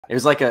It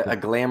was like a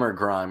glamour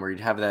grime where you'd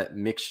have that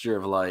mixture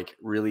of like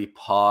really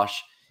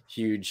posh,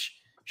 huge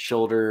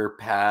shoulder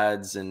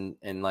pads and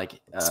like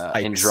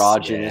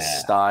androgynous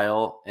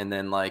style, and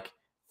then like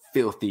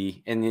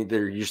filthy, and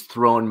they're just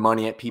throwing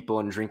money at people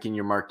and drinking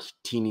your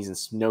martinis and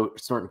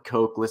snorting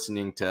coke,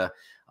 listening to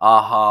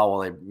Aha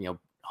while they,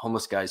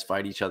 homeless guys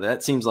fight each other.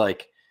 That seems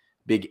like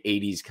big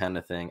 80s kind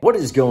of thing. What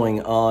is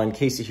going on?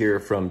 Casey here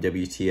from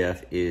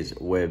WTF is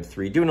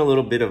Web3, doing a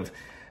little bit of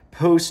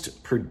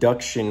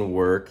post-production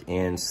work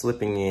and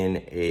slipping in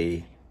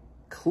a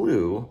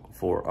clue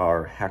for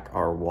our Hack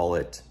Our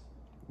Wallet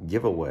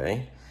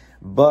giveaway.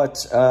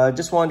 But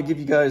just wanted to give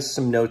you guys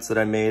some notes that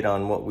I made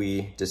on what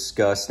we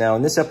discussed. Now,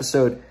 in this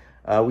episode,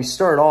 we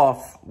start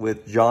off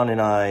with John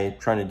and I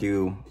trying to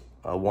do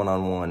a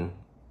one-on-one,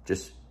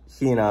 just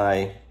he and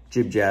I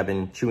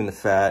jib-jabbing, chewing the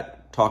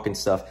fat, talking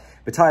stuff.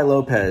 But Tai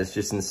Lopez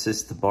just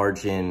insists to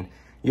barge in.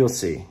 You'll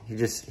see. He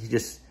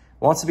just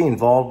wants to be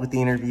involved with the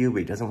interview, but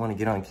he doesn't want to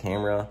get on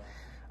camera.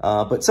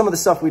 But some of the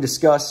stuff we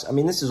discuss, I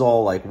mean, this is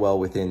all like well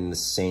within the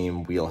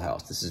same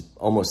wheelhouse. This is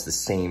almost the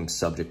same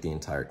subject the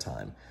entire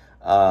time.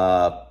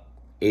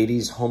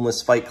 80s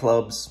homeless fight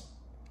clubs,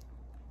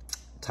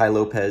 Tai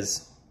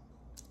Lopez,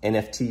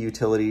 NFT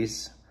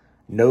utilities,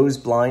 nose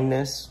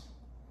blindness,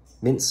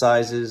 mint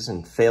sizes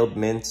and failed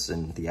mints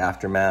and the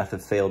aftermath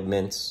of failed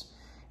mints,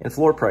 and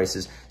floor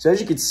prices. So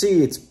as you can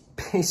see, it's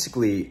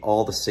basically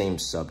all the same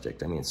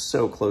subject. I mean, it's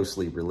so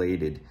closely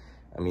related.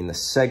 I mean, the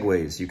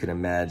segues you can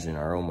imagine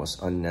are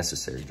almost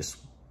unnecessary, just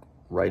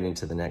right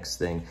into the next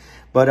thing.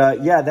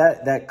 But yeah,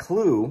 that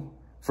clue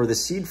for the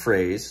seed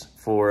phrase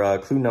for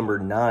clue number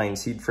 9,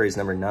 seed phrase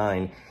number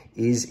 9,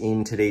 is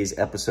in today's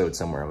episode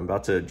somewhere. I'm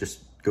about to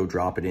just go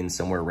drop it in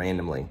somewhere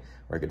randomly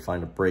where I could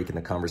find a break in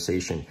the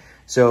conversation.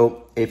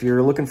 So if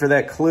you're looking for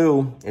that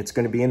clue, it's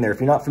going to be in there. If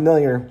you're not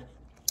familiar,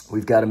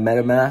 we've got a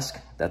MetaMask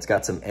that's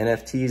got some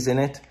NFTs in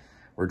it.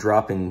 We're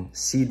dropping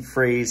seed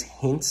phrase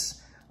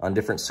hints on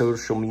different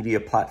social media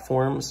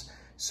platforms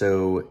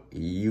so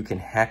you can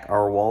hack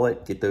our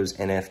wallet, get those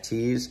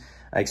NFTs.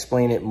 I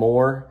explain it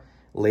more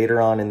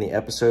later on in the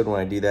episode when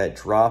I do that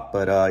drop.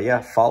 But yeah,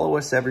 follow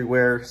us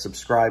everywhere,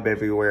 subscribe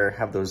everywhere,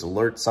 have those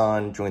alerts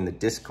on, join the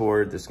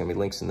Discord. There's going to be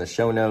links in the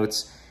show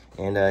notes.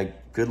 And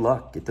good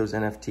luck, get those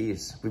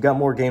NFTs. We've got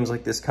more games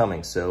like this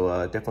coming,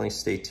 so definitely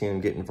stay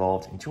tuned, get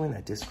involved, and join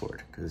that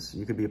Discord, because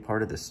you could be a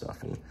part of this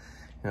stuff.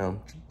 And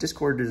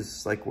Discord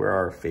is like where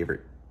our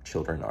favorite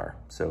children are.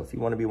 So if you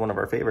want to be one of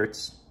our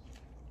favorites,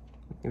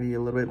 maybe a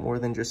little bit more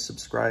than just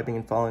subscribing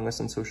and following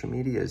us on social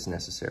media is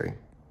necessary.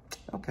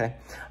 Okay.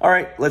 All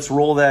right, let's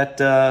roll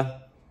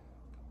that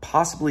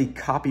possibly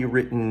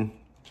copywritten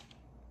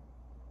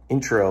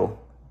intro,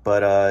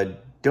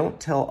 but don't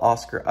tell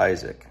Oscar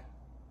Isaac.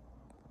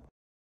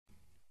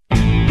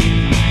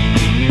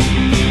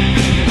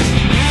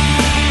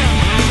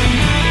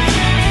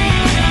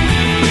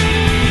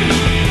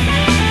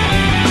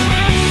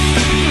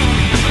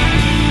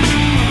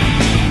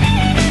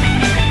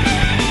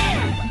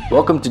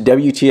 Welcome to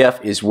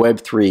WTF is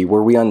Web3,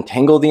 where we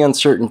untangle the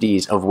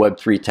uncertainties of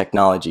Web3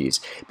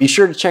 technologies. Be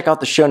sure to check out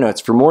the show notes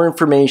for more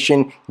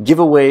information,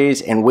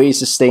 giveaways, and ways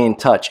to stay in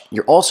touch.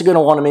 You're also going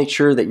to want to make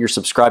sure that you're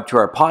subscribed to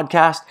our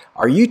podcast,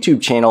 our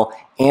YouTube channel,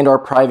 and our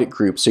private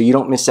group so you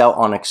don't miss out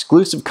on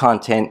exclusive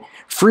content,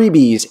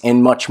 freebies,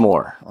 and much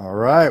more. All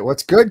right.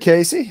 What's good,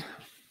 Casey?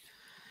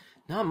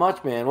 Not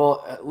much, man.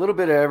 Well, a little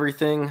bit of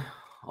everything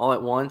all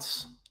at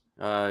once.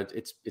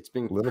 It's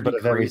been a little bit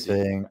of crazy.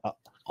 Everything.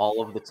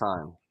 All of the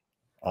time.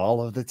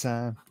 All of the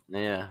time.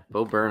 Yeah,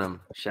 Bo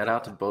Burnham. Shout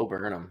out to Bo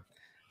Burnham.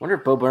 Wonder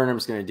if Bo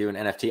Burnham's going to do an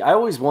NFT. I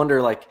always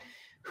wonder, like,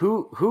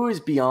 who is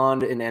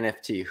beyond an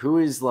NFT? Who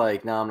is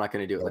like, no, I'm not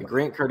going to do it. Like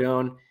Grant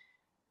Cardone.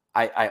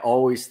 I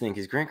always think,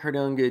 is Grant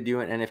Cardone going to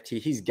do an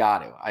NFT? He's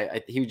got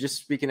to. He was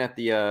just speaking at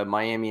the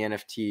Miami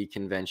NFT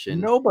convention.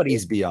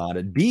 Nobody's beyond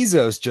it.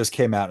 Bezos just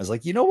came out and was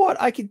like, you know what?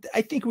 I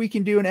think we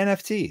can do an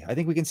NFT. I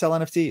think we can sell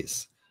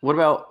NFTs. What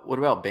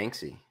about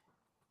Banksy?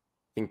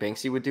 Think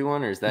Banksy would do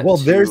one, or is that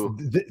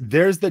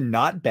there's the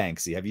not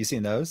Banksy. Have you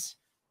seen those?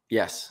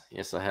 Yes,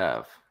 I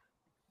have.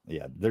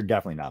 Yeah, they're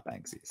definitely not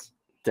Banksies.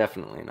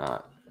 Definitely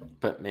not,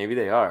 but maybe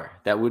they are.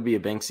 That would be a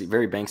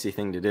very Banksy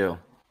thing to do.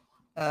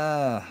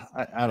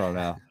 I don't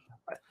know.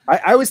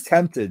 I was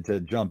tempted to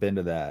jump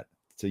into that,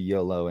 to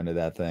YOLO into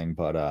that thing,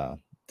 but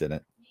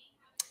didn't.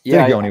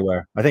 Didn't go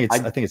anywhere. I think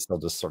it's still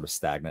just sort of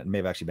stagnant. It may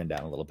have actually been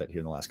down a little bit here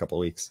in the last couple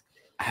of weeks.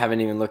 I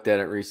haven't even looked at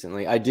it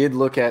recently. I did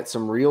look at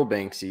some real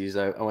Banksies.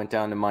 I went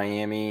down to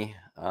Miami.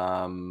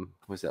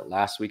 Was that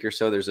last week or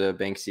so? There's a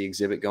Banksy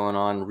exhibit going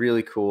on.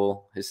 Really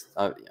cool. His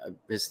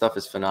stuff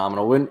is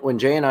phenomenal. When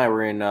Jay and I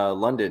were in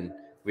London,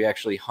 we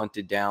actually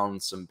hunted down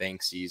some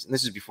Banksies, and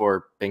this is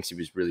before Banksy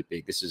was really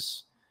big. This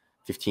is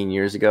 15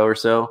 years ago or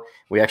so.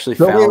 We actually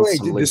found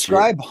some.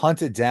 Describe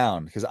hunted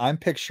down, because I'm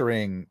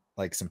picturing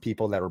like some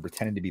people that were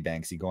pretending to be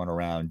Banksy going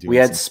around doing. We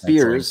had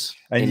spears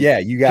and yeah,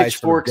 you guys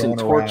pitchforks and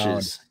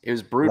torches. It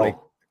was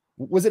brutal.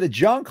 Was it a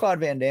Jean-Claude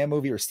Van Damme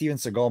movie or Steven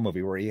Seagal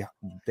movie where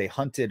they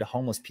hunted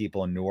homeless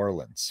people in New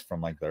Orleans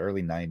from like the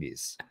early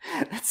 90s?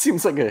 That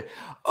seems like that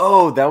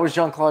was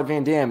Jean-Claude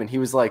Van Damme, and he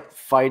was like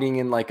fighting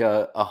in like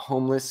a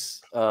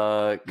homeless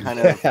kind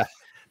of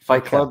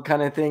fight club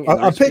kind of thing.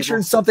 I'm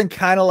picturing something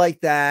kind of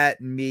like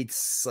that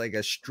meets like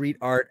a street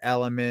art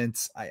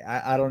element.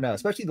 I don't know,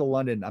 especially the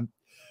London.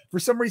 For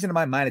some reason in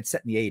my mind, it's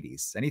set in the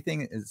 80s.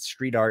 Anything is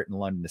street art in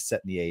London is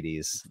set in the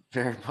 80s.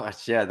 Very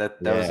much. Yeah,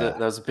 that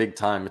was a big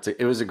time.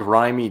 It was a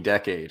grimy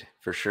decade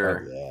for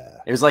sure. Oh, yeah.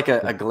 It was like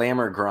a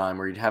glamour grime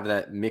where you'd have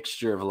that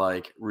mixture of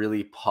like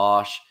really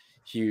posh,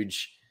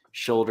 huge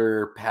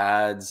shoulder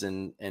pads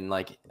and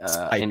like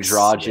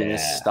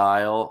androgynous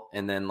style,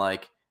 and then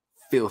like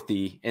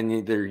filthy,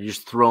 and they're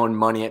just throwing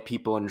money at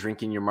people and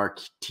drinking your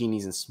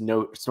martinis and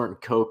snorting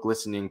coke,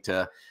 listening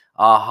to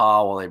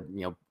Aha while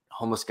they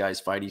homeless guys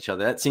fight each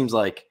other. That seems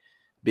like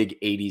big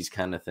 80s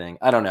kind of thing.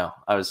 I don't know.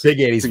 I was big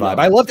 80s vibe.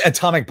 I loved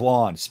Atomic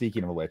Blonde,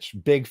 speaking of which.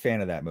 Big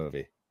fan of that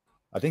movie.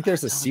 I think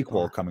there's a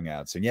sequel coming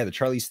out soon. Yeah, the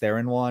Charlize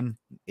Theron one,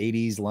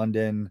 80s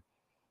London.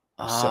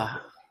 I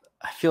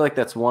feel like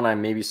that's one I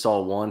maybe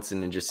saw once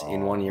and then just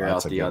in one year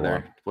out the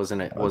other.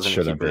 Wasn't a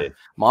keeper.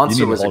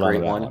 Monster was a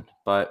great one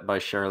by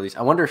Charlize.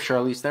 I wonder if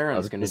Charlize Theron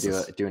is going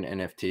to do an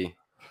NFT.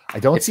 I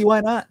don't see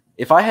why not.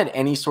 If I had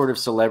any sort of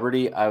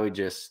celebrity, I would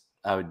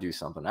do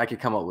something. I could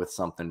come up with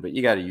something, but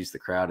you got to use the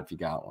crowd if you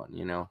got one,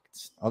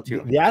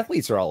 The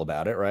athletes are all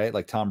about it, right?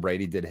 Like Tom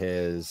Brady did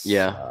his.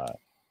 Yeah.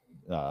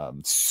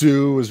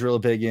 Sue was real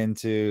big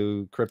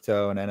into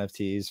crypto and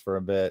NFTs for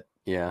a bit.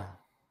 Yeah.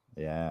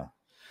 Yeah.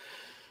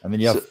 And then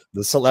you have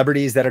the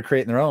celebrities that are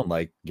creating their own,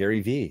 like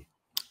Gary Vee.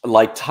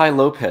 Like Tai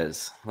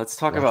Lopez. Let's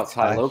talk about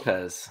Tai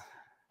Lopez.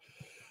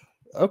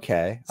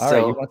 Okay. All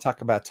right. You want to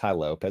talk about Tai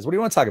Lopez? What do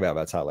you want to talk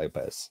about Tai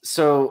Lopez?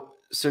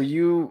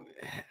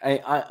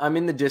 I'm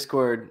in the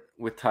Discord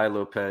with Tai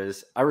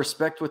Lopez. I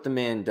respect what the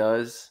man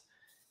does.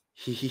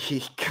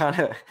 He kind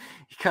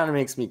of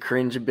makes me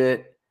cringe a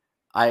bit.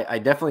 I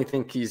definitely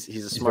think he's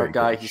a smart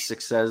guy. He's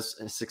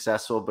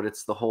successful, but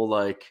it's the whole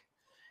like,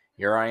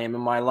 here I am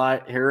in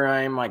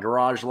my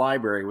garage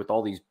library with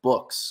all these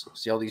books.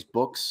 See all these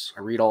books?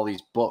 I read all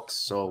these books.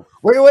 So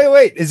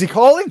wait. Is he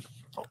calling?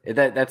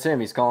 That's him.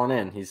 He's calling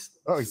in. He's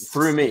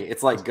through me.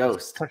 It's like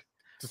Ghost.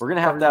 We're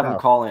gonna have him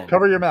call in.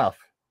 Cover your mouth.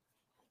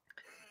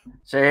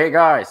 Say, hey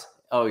guys.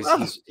 Oh,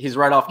 he's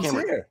right off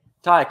camera.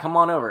 Tai, come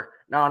on over.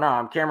 No,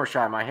 I'm camera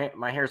shy.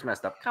 My hair's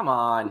messed up. Come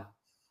on,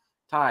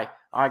 Tai.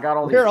 I got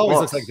all these hair books. Always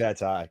looks like that,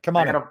 Tai. Come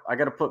on. I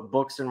gotta put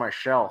books in my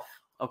shelf.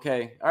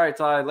 Okay. All right,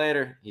 Tai,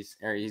 later. He's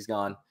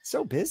gone.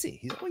 So busy.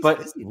 He's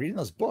always busy reading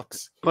those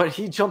books. But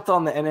he jumped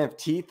on the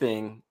NFT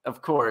thing,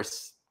 of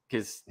course,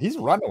 because he's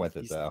running with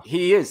it though.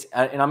 He is.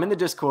 And I'm in the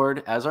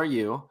Discord, as are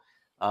you.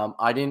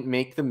 I didn't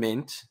make the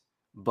mint,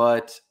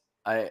 but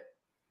I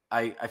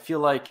feel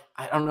like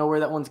I don't know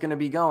where that one's gonna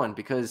be going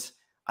because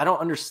I don't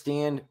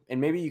understand,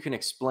 and maybe you can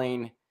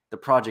explain the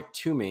project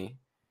to me,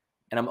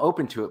 and I'm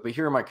open to it, but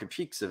here are my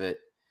critiques of it.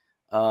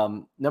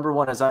 Number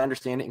one, as I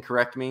understand it, and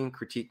correct me and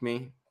critique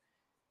me,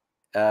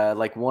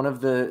 like one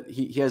of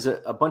he has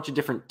a bunch of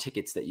different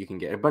tickets that you can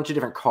get, a bunch of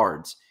different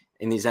cards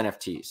in these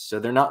NFTs. So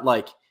they're not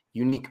like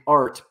unique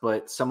art,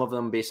 but some of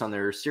them based on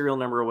their serial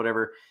number or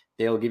whatever,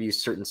 they'll give you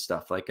certain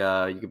stuff. Like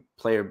you could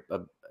play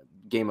a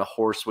game of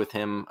horse with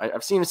him.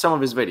 I've seen some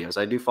of his videos.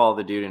 I do follow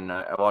the dude and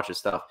I watch his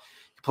stuff.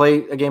 You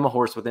play a game of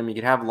horse with him. You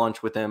could have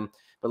lunch with him,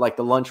 but like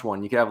the lunch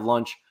one, you could have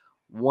lunch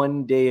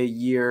one day a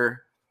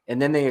year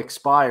and then they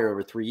expire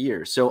over 3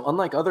 years. So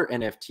unlike other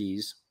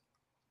NFTs,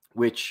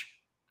 which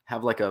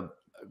have like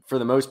for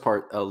the most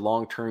part, a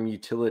long-term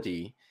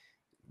utility.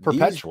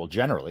 Perpetual,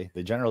 generally.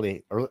 They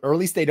generally, or at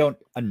least they don't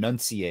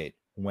enunciate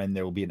when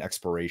there will be an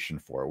expiration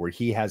for it, where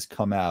he has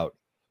come out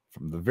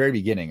from the very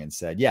beginning and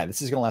said, yeah,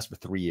 this is going to last for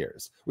 3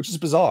 years, which is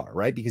bizarre,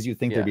 right? Because you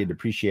think there'd be a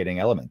depreciating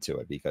element to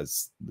it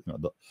because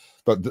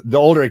the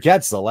older it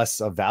gets, the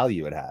less of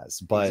value it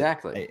has. But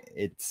exactly,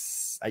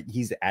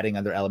 he's adding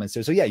other elements to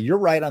it. So yeah, you're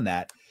right on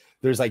that.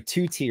 There's like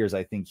 2 tiers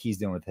I think he's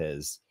doing with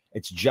his.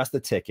 It's just a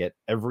ticket.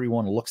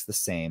 Everyone looks the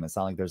same. It's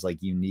not like there's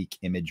like unique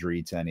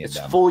imagery to any of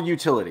them. It's full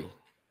utility.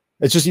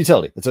 It's just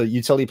utility. It's a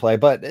utility play,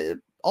 but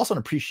also an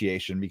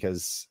appreciation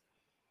because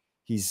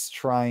he's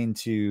trying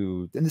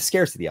to, and the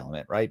scarcity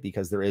element, right?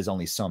 Because there is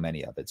only so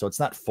many of it. So it's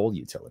not full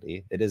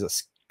utility. It is a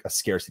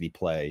scarcity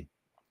play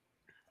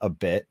a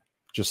bit,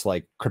 just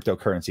like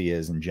cryptocurrency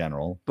is in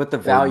general. But the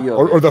value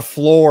or the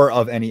floor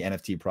of any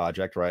NFT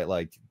project, right?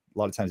 Like a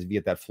lot of times if you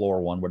get that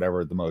floor one,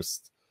 whatever the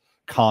most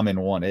common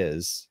one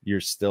is,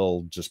 you're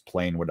still just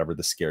playing whatever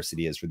the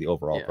scarcity is for the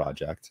overall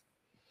project.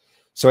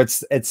 So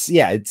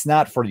it's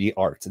not for the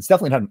arts. It's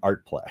definitely not an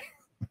art play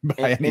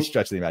by any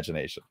stretch of the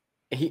imagination.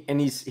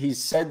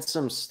 He's said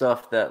some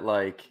stuff that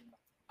like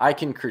I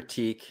can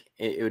critique.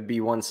 It would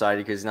be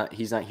one-sided because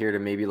he's not here to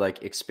maybe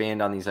like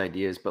expand on these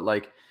ideas. But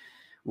like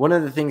one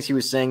of the things he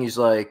was saying, he's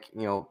like,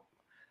 here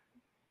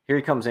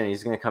he comes in.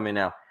 He's going to come in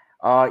now.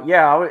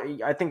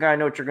 I think I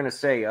know what you're going to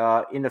say.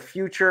 In the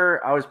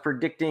future, I was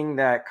predicting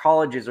that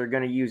colleges are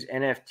going to use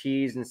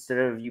NFTs instead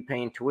of you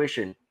paying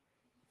tuition.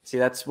 See,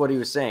 that's what he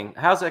was saying.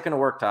 How's that going to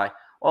work, Ty?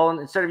 Well,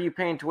 instead of you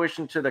paying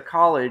tuition to the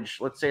college,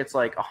 let's say it's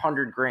like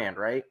 $100 grand,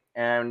 right?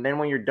 And then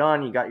when you're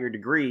done, you got your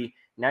degree.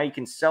 Now you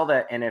can sell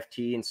that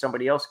NFT, and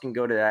somebody else can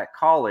go to that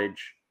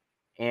college,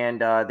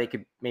 and they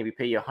could maybe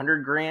pay you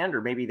 $100 grand,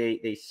 or maybe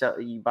they sell,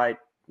 you buy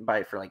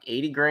it for like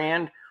 80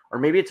 grand, or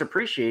maybe it's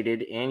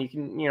appreciated and you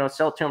can, you know,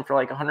 sell it to them for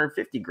like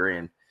 150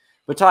 grand.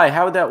 But Ty,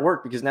 how would that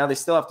work? Because now they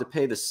still have to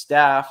pay the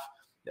staff,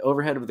 the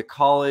overhead of the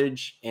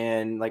college,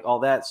 and like all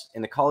that,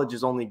 and the college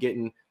is only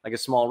getting like a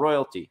small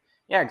royalty.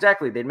 Yeah,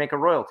 exactly. They'd make a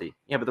royalty.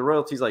 Yeah, but the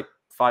royalty is like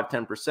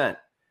 5-10%.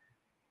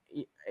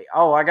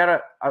 Oh,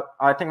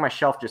 I think my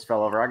shelf just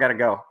fell over. I gotta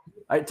go.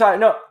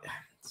 No,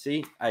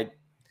 see, I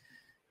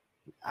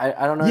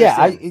don't know.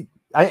 Yeah,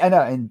 I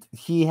know, and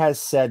he has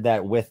said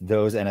that with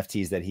those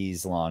NFTs that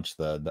he's launched,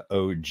 the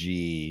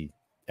OG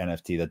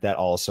NFT, that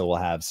also will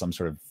have some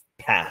sort of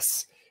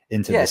pass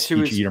into this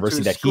future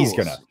university that he's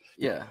gonna,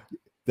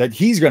 that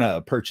he's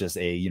gonna purchase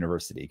a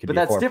university. But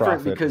that's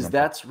different because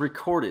that's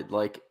recorded.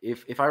 Like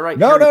if I write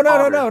no.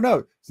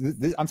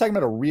 I'm talking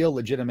about a real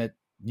legitimate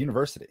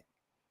university.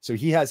 So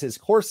he has his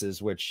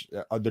courses, which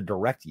are the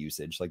direct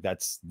usage, like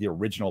that's the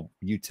original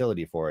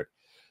utility for it.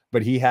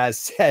 But he has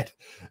said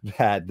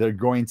that they're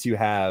going to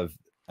have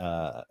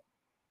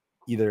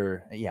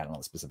either, I don't know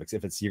the specifics,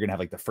 if it's you're gonna have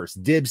like the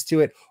first dibs to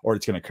it, or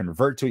it's gonna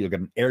convert to it, you'll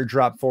get an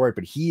airdrop for it.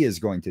 But he is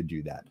going to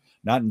do that.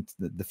 Not in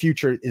the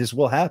future, this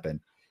will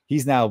happen.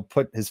 He's now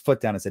put his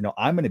foot down and said, no,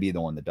 I'm going to be the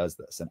one that does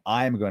this. And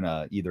I'm going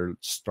to either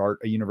start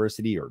a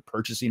university or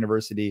purchase a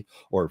university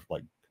or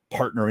like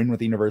partner in with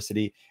the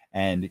university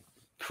and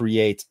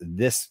create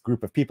this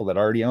group of people that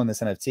already own this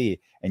NFT.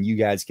 And you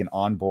guys can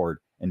onboard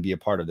and be a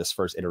part of this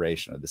first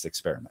iteration of this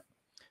experiment.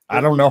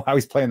 I don't know how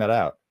he's playing that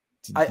out.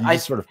 I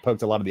sort of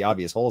poked a lot of the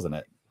obvious holes in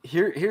it.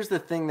 Here's the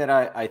thing that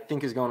I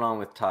think is going on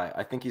with Ty.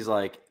 I think he's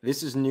like,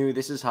 this is new,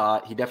 this is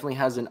hot. He definitely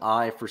has an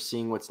eye for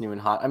seeing what's new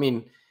and hot. I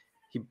mean,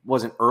 he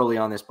wasn't early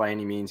on this by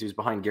any means. He was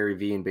behind Gary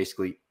Vee and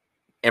basically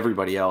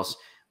everybody else.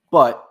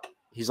 But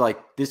he's like,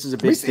 this is a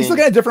big thing. He's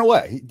looking at it a different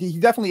way. He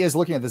definitely is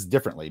looking at this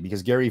differently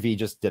because Gary Vee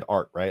just did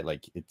art, right?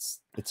 Like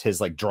it's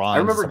his like drawings. I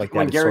remember like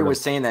when Gary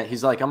was saying that,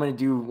 he's like, I'm going to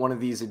do one of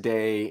these a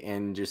day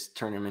and just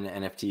turn them into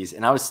NFTs.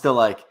 And I was still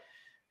like,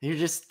 you're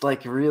just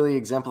like really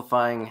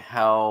exemplifying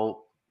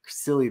how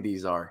silly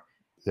these are.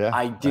 Yeah,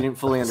 I didn't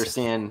fully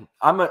understand.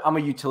 I'm a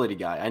utility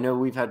guy. I know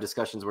we've had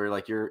discussions where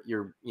like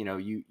you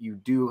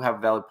do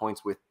have valid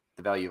points with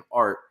the value of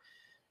art,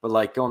 but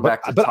like going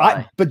back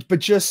to but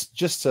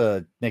just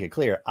to make it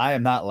clear, I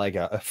am not like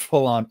a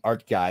full on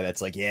art guy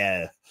that's like,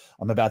 yeah,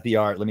 I'm about the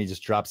art. Let me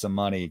just drop some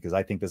money because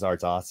I think this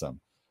art's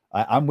awesome.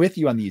 I'm with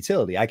you on the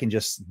utility. I can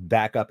just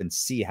back up and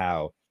see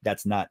how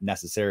that's not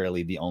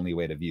necessarily the only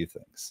way to view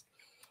things.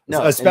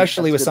 No,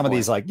 especially with some of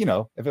these, like, you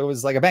know, if it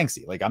was like a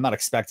Banksy, like I'm not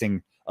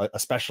expecting a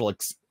special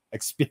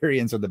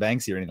experience with the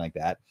Banksy or anything like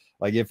that.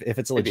 Like if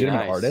it's a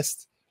legitimate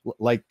artist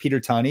like Peter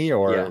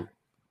Tunney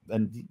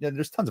and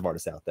there's tons of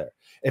artists out there.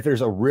 If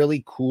there's a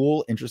really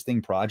cool,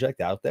 interesting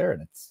project out there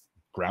and it's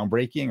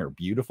groundbreaking or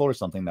beautiful or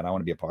something that I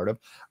want to be a part of,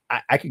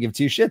 I could give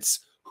two shits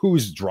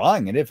who's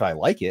drawing it if I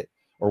like it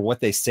or what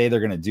they say they're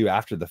going to do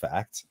after the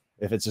fact.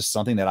 If it's just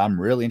something that I'm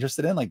really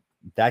interested in, like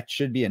that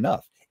should be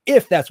enough.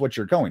 If that's what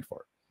you're going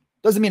for.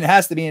 Doesn't mean it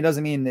has to be. It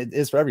doesn't mean it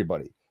is for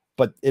everybody,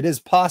 but it is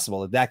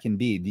possible that can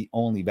be the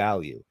only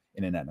value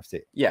in an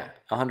NFT. Yeah,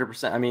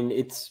 100%. I mean,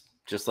 it's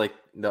just like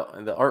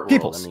the art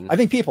People's. world. I mean, I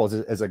think People's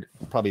is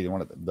probably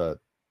one of the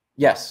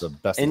best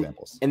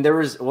examples. And there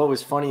was what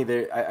was funny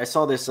there. I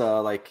saw this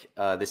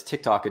this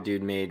TikTok a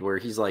dude made where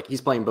he's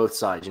playing both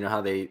sides. You know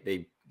how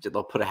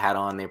they'll put a hat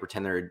on, they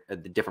pretend they're a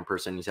different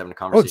person. He's having a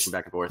conversation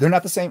back and forth. They're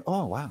not the same.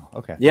 Oh wow,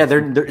 okay. Yeah,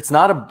 it's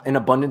not an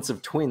abundance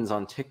of twins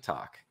on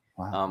TikTok.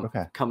 Wow.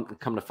 Okay. Come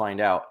to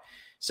find out.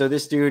 So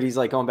this dude, he's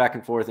like going back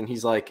and forth, and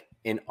he's like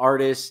an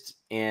artist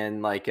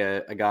and like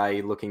a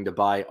guy looking to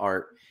buy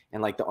art.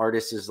 And like the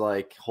artist is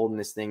like holding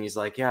this thing. He's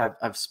like, yeah,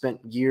 I've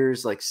spent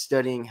years like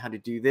studying how to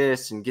do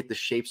this and get the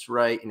shapes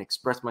right and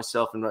express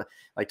myself and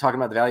like talking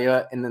about the value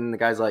of it. And then the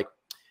guy's like,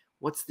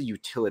 what's the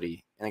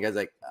utility? And the guy's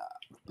like,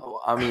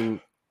 I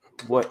mean,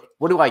 what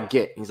do I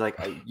get? And he's like,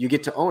 you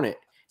get to own it.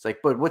 It's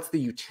like, but what's the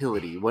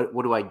utility? What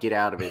do I get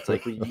out of it? It's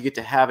like, well, you get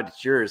to have it.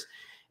 It's yours.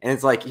 And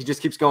it's like, he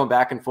just keeps going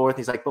back and forth.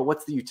 He's like, but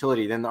what's the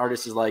utility? Then the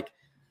artist is like,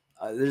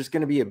 there's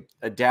going to be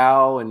a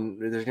DAO and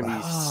there's going to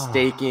be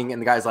staking.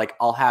 And the guy's like,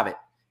 I'll have it.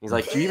 He's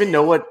like, do you even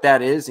know what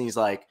that is? And he's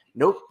like,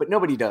 nope, but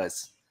nobody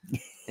does.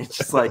 It's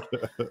just like,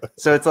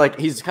 so it's like,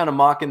 he's kind of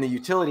mocking the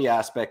utility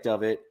aspect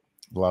of it.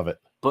 Love it.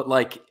 But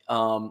like,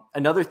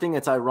 another thing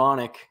that's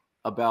ironic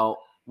about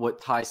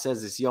what Ty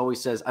says is he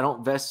always says, I don't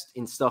invest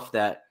in stuff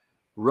that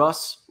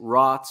rusts,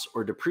 rots,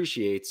 or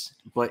depreciates,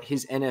 but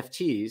his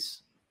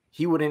NFTs,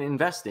 he wouldn't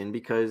invest in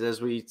because,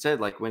 as we said,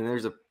 like when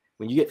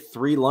you get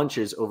 3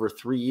 lunches over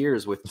 3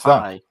 years with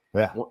Ty,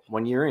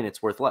 1 year in,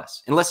 it's worth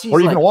less. Unless he's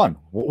even one.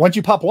 Once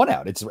you pop one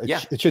out,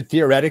 it should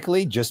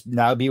theoretically just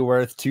now be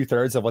worth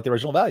 2/3 of what the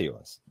original value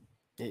was.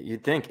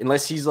 You'd think,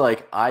 unless he's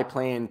like, I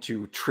plan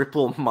to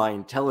triple my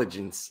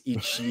intelligence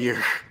each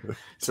year.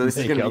 So this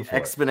is going to be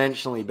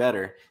exponentially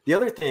better. The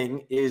other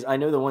thing is, I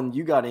know the one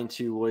you got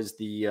into was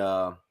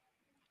the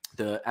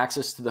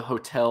access to the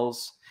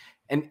hotels.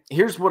 And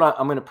here's what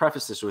I'm going to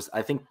preface this with.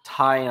 I think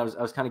Tai, and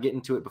I was kind of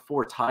getting to it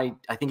before. Tai,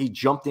 I think he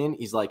jumped in.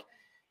 He's like,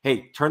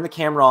 hey, turn the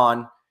camera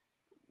on,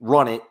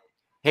 run it.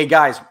 Hey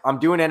guys, I'm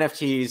doing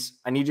NFTs.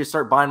 I need you to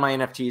start buying my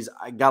NFTs.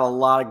 I got a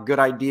lot of good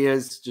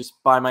ideas.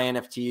 Just buy my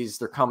NFTs.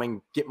 They're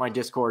coming. Get my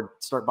Discord.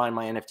 Start buying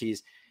my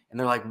NFTs. And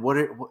they're like, what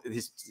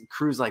his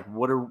crew's like,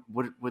 what are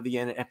the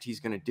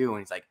NFTs going to do? And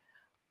he's like,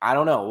 I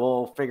don't know.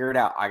 We'll figure it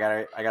out. I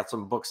got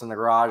some books in the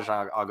garage.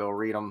 I'll go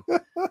read them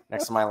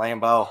next to my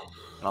Lambo,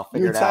 and I'll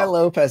figure it out. Tai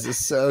Lopez is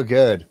so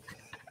good.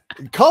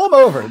 Call him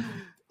over.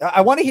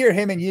 I want to hear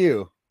him and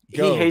you.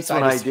 He hates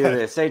when I do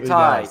this. Say,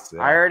 Tai,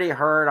 I already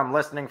heard. I'm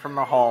listening from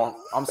the hall.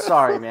 I'm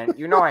sorry, man.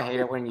 You know I hate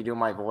it when you do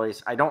my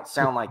voice. I don't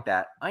sound like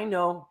that. I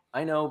know,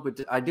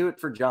 but I do it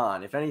for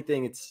John. If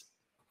anything, it's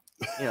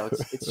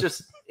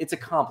it's a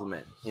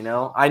compliment. You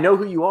know, I know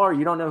who you are.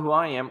 You don't know who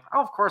I am. Oh,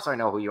 of course I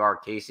know who you are,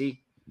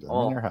 Casey.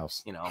 I'm in your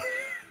house. You know,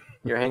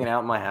 you're hanging out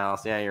in my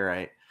house. Yeah, you're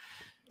right.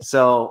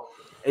 So,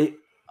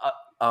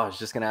 I was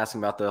just going to ask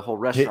him about the whole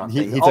restaurant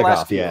thing. He took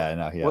off. Yeah,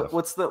 no, yeah.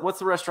 What's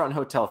the restaurant and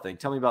hotel thing?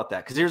 Tell me about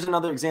that. Because here's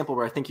another example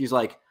where I think he's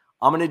like,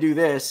 I'm going to do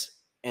this,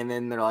 and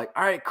then they're like,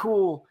 all right,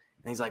 cool.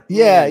 And he's like,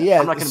 yeah.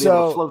 I'm not going to be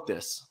able to float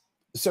this.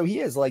 So he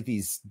has like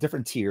these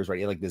different tiers, right?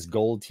 He had like this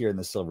gold tier and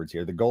the silver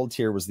tier. The gold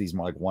tier was these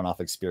more like one-off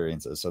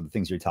experiences. So the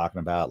things you're talking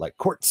about, like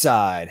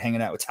courtside,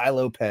 hanging out with Tai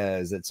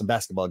Lopez at some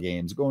basketball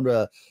games, going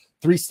to a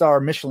 3-star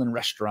Michelin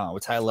restaurant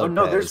with Tai Lopez. Oh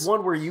no, there's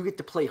one where you get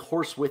to play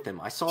horse with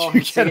him. I saw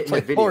him say it in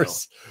the video.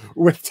 Horse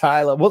with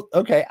Tai Lopez. Well,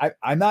 okay,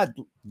 I'm not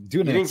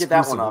doing. You didn't get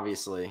that one,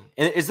 obviously.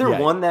 And is there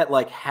one that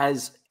like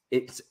has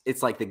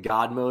it's like the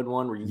God mode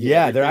one where you get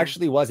everything? There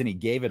actually was, and he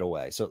gave it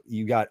away. So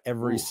you got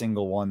every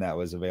single one that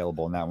was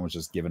available, and that one was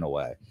just given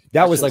away.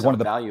 That was like one of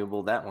the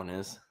valuable that one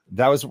is.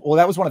 That was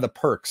one of the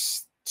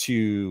perks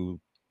to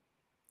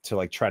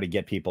like try to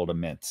get people to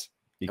mint.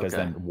 Because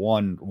then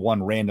one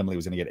randomly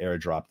was going to get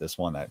airdropped. This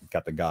one that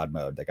got the God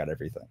mode, that got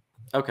everything.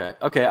 Okay.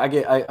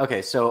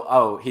 Okay.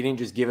 So, he didn't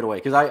just give it away.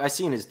 Because I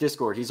see in his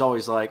Discord, he's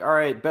always like, all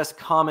right, best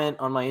comment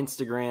on my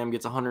Instagram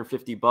gets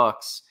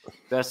 $150.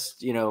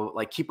 Best,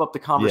 like keep up the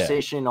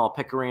conversation. I'll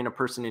pick a random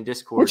person in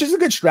Discord. Which is a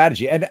good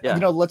strategy. And,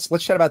 let's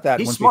chat about that.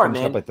 He's once smart, we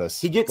man. Up with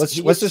this.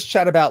 Let's just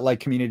chat about like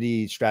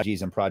community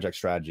strategies and project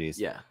strategies.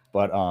 Yeah.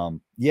 But,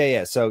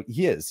 So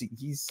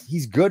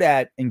he's good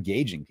at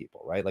engaging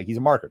people, right? Like he's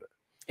a marketer.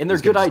 And they're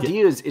good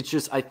ideas. It's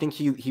just, I think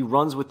he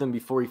runs with them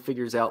before he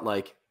figures out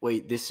like,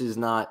 wait, it's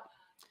not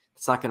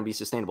going to be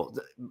sustainable.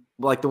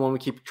 Like the one we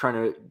keep trying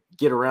to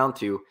get around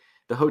to,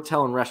 the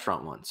hotel and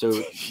restaurant one. So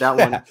that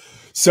one.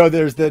 So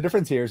there's the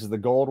different tiers. Is the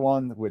gold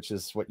one, which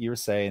is what you were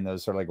saying,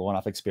 those sort of like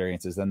one-off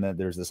experiences. Then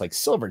there's this like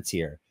silver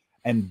tier.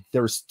 And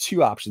there's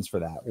 2 options for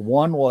that.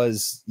 One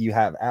was you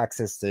have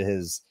access to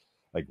his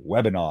like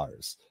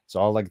webinars.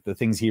 So all like the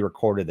things he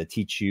recorded that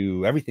teach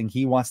you everything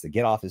he wants to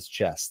get off his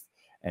chest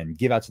and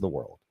give out to the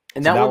world.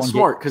 And that one's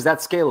smart because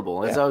that's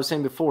scalable. As I was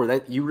saying before,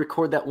 that you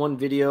record that one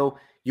video,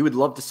 you would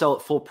love to sell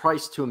it full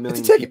price to 1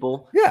 million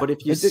people. Yeah. But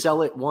if you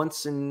sell it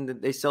once and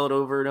they sell it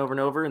over and over and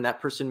over, and that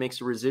person makes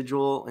a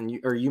residual, and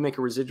you make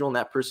a residual, and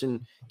that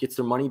person gets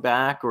their money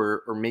back,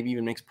 or maybe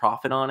even makes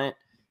profit on it.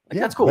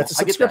 That's cool. That's a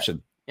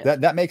subscription.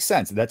 That makes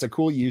sense. That's a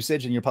cool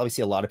usage, and you'll probably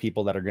see a lot of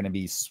people that are going to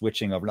be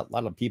switching over. A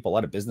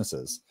lot of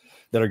businesses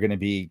that are going to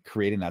be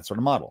creating that sort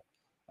of model.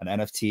 An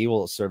NFT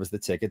will serve as the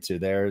ticket to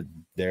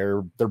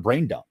their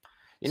brain dump.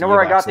 You know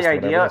where I got the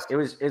idea? It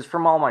was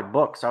from all my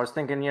books. I was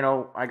thinking,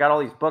 I got all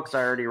these books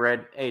I already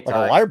read. Like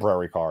a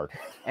library card.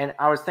 And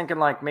I was thinking,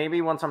 like,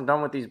 maybe once I'm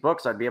done with these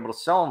books, I'd be able to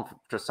sell them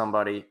to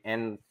somebody.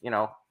 And,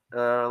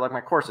 like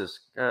my courses.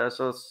 So it's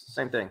the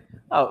same thing.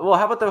 Oh, well,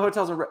 how about the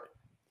hotels?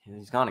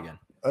 He's gone again.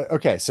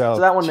 Okay, so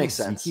that one makes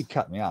sense. You keep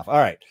cutting me off. All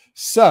right.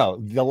 So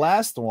the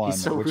last one,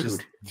 which is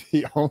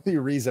the only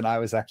reason I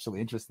was actually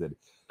interested,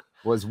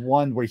 was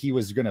one where he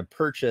was going to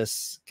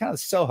purchase kind of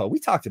Soho. We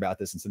talked about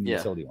this in some of the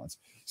utility ones.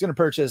 He's going to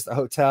purchase a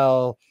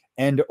hotel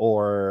and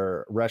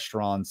or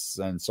restaurants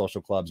and social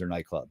clubs or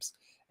nightclubs.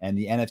 And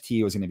the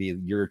NFT was going to be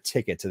your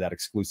ticket to that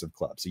exclusive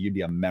club. So you'd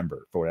be a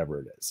member for whatever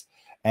it is.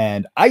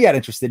 And I got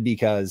interested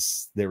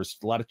because there was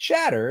a lot of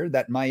chatter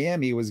that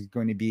Miami was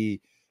going to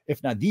be,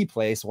 if not the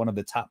place, one of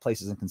the top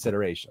places in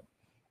consideration.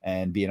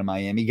 And being a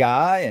Miami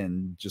guy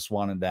and just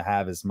wanted to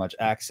have as much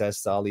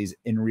access to all these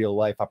in real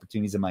life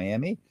opportunities in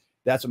Miami,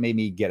 that's what made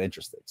me get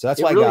interested. So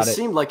that's why I got it. It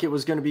seemed like it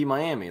was going to be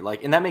Miami.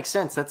 Like, and that makes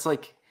sense. That's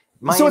like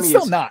Miami. So it's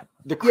still not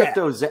the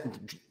crypto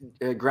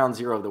ground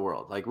zero of the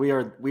world. Like we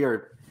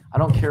are. I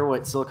don't care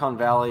what Silicon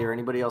Valley or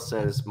anybody else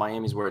says.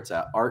 Miami's where it's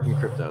at. Art and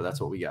crypto.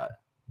 That's what we got.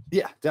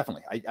 Yeah,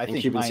 definitely. I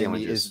think Cuban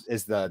Miami is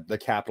the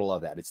capital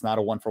of that. It's not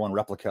a 1-for-1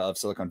 replica of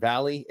Silicon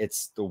Valley.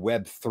 It's the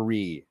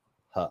Web3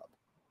 hub.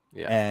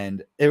 Yeah,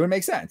 and it would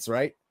make sense,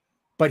 right?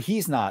 But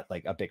he's not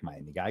like a big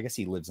Miami guy. I guess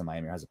he lives in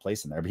Miami or has a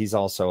place in there. But he's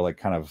also like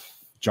kind of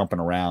jumping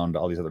around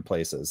all these other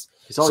places.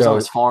 He's always on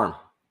his farm.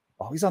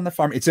 Oh, he's on the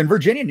farm. It's in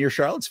Virginia near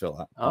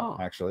Charlottesville.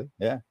 Actually,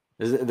 yeah.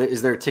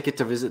 Is there a ticket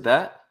to visit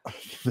that?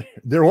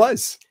 There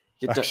was.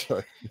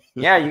 Actually.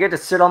 Yeah, you get to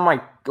sit on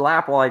my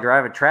lap while I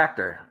drive a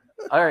tractor.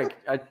 All right,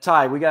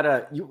 Ty, we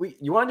gotta.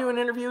 You want to do an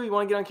interview? You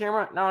want to get on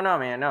camera? No,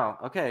 man, no.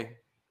 Okay,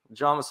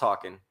 John was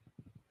talking.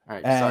 All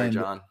right, sorry,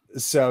 John.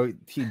 So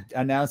he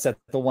announced that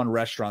the one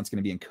restaurant's going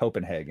to be in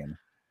Copenhagen,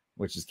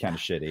 which is kind of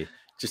shitty.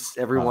 Just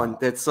everyone.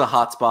 That's a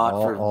hot spot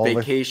for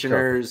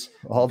vacationers,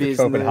 all the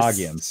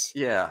Copenhagians.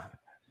 Yeah,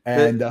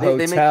 and the hotel.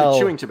 They make the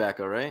chewing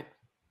tobacco, right?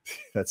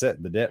 That's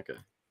it. The dip. Okay.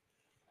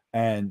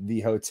 And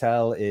the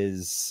hotel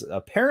is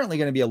apparently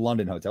going to be a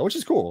London hotel, which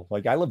is cool.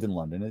 Like I lived in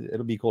London.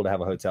 It'll be cool to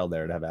have a hotel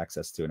there to have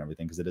access to and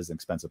everything, because it is an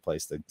expensive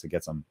place to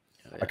get some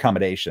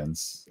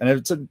accommodations. And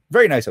it's a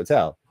very nice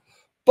hotel.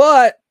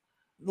 But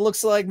it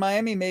looks like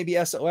Miami may be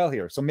SOL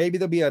here. So maybe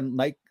there'll be a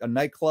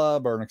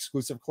nightclub or an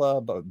exclusive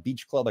club, a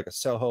beach club, like a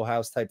Soho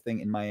House type thing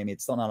in Miami.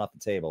 It's still not off the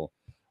table.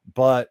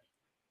 But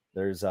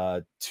there's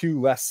 2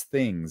 less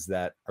things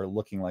that are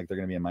looking like they're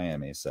going to be in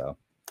Miami. So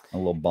I'm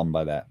a little bummed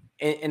by that.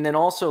 And then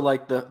also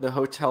like the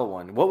hotel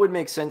one, what would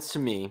make sense to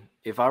me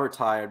if I were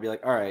Ty, I'd be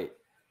like, all right,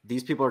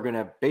 these people are going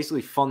to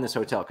basically fund this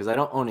hotel because I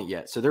don't own it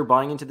yet. So they're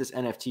buying into this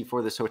NFT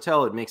for this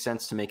hotel. It makes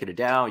sense to make it a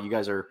DAO. You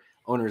guys are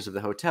owners of the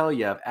hotel.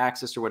 You have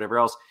access or whatever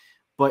else.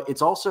 But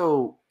it's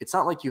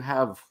not like you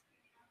have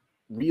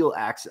real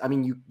access. I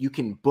mean, you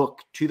can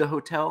book to the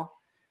hotel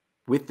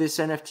with this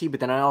NFT, but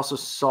then I also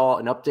saw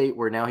an update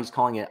where now he's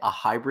calling it a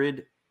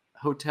hybrid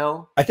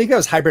hotel. I think that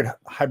was hybrid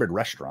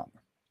restaurant.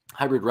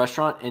 Hybrid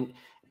restaurant. And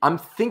I'm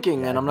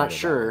thinking, and I'm not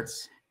sure,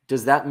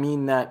 does that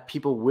mean that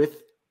people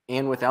with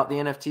and without the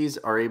NFTs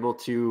are able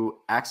to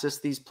access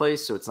these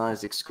places? So it's not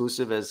as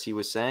exclusive as he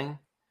was saying?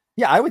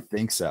 Yeah, I would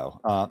think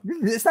so.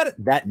 It's not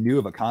that new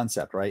of a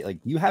concept, right? Like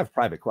you have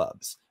private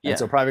clubs. And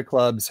so private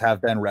clubs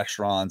have been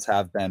restaurants,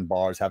 have been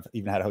bars, have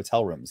even had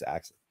hotel rooms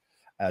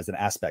as an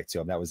aspect to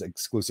them. That was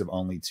exclusive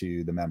only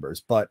to the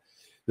members. But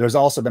there's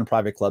also been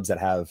private clubs that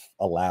have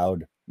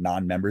allowed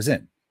non-members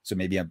in. So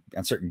maybe on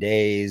certain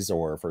days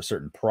or for a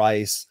certain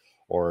price,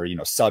 or,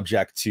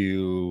 subject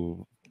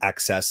to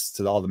access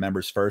to all the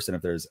members first. And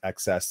if there's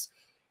excess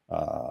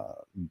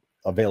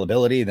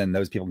availability, then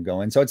those people can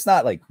go in. So it's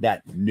not like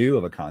that new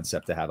of a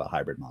concept to have a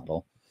hybrid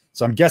model.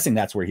 So I'm guessing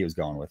that's where he was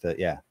going with it.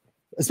 Yeah.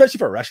 Especially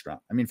for a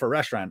restaurant. I mean, for a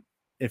restaurant,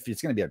 if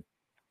it's going to be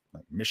a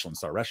Michelin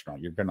star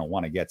restaurant, you're going to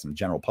want to get some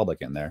general public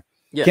in there.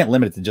 Yeah. You can't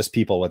limit it to just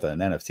people with an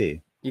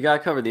NFT. You got to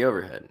cover the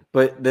overhead.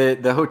 But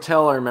the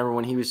hotel, I remember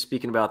when he was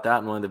speaking about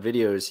that in one of the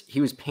videos, he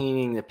was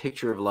painting the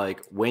picture of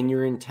like when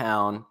you're in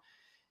town,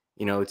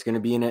 it's going to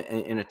be in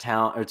a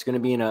town, or it's going to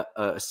be in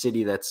a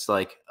city that's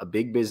like a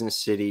big business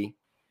city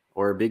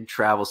or a big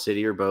travel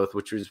city or both,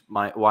 which was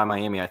why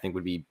Miami, I think,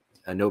 would be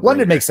a no-brainer.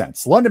 London makes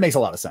sense. London makes a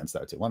lot of sense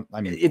though, too.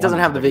 It doesn't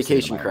have the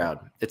vacation crowd.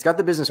 It's got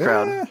the business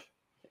crowd.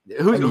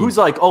 Who's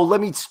like,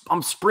 oh,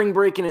 I'm spring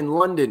breaking in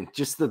London.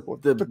 Just the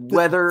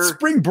weather.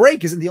 Spring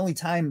break isn't the only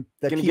time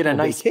that people get a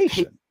nice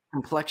vacation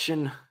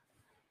complexion.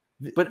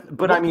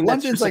 But I mean,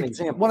 London's that's like an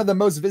example. One of the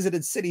most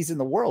visited cities in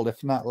the world,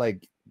 if not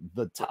like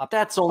the top.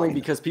 That's only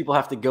because people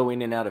have to go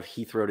in and out of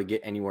Heathrow to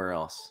get anywhere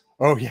else.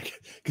 Oh yeah,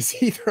 because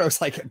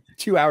Heathrow's like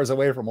 2 hours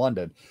away from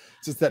London.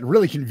 It's just that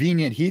really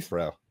convenient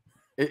Heathrow.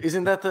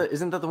 Isn't that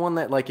the one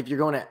that, like, if you're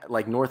going to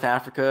like North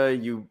Africa,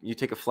 you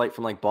take a flight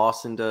from like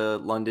Boston to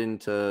London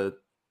to.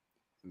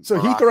 So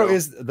Morocco. Heathrow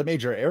is the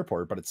major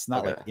airport, but it's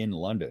not like in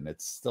London.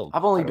 It's still.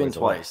 I've only been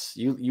twice.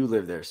 You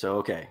live there, so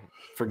okay,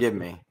 forgive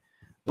me.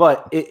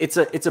 But it's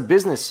a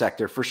business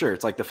sector for sure.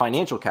 It's like the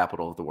financial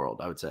capital of the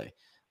world, I would say.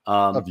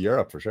 Of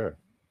Europe for sure.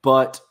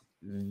 But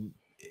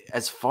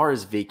as far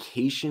as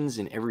vacations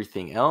and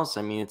everything else,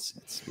 I mean,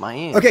 it's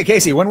Miami. Okay,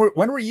 Casey, when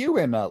were you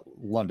in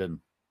London?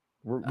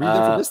 Were you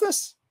there for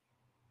business?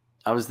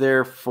 I was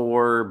there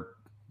for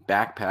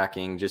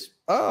backpacking. Just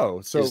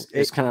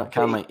kind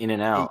of my in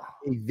and out.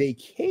 A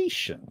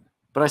vacation.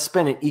 But I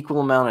spent an equal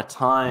amount of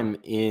time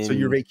in. So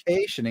you're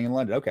vacationing in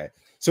London. Okay.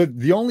 So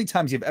the only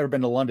times you've ever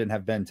been to London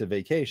have been to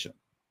vacation.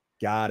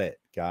 Got it.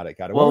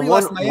 Well,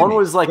 one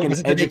was like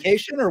was it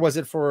education, or was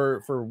it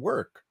for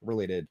work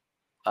related?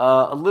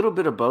 A little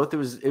bit of both. It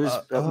was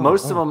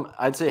most of them.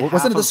 I'd say.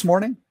 Wasn't it this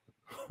morning?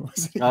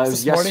 It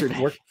was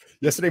yesterday.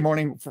 Yesterday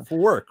morning for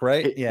work,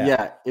 right?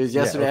 Yeah, it was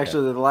yesterday. Okay.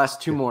 Actually, the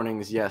last 2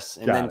 mornings, yes,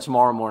 and then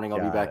tomorrow morning I'll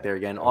be back there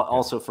again,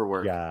 also for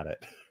work. Got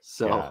it.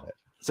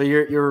 So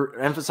you're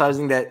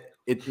emphasizing that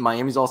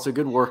Miami's also a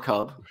good work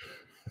hub,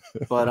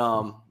 but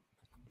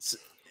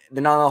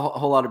there's not a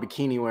whole lot of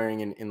bikini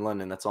wearing in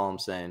London. That's all I'm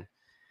saying.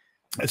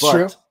 That's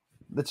true.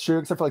 That's true,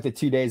 except for like the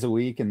 2 days a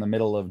week in the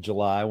middle of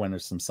July when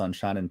there's some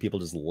sunshine and people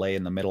just lay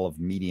in the middle of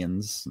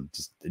medians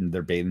just in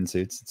their bathing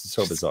suits. It's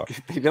so bizarre.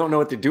 They don't know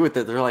what to do with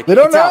it. They're like, they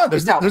don't know.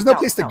 There's no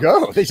place to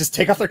go. They just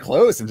take off their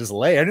clothes and just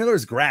lay. I know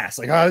there's grass.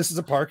 Like, oh, this is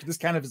a park. This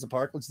kind of is a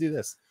park. Let's do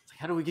this.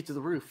 How do we get to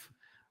the roof?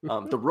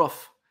 The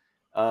roof.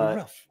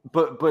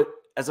 But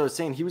as I was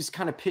saying, he was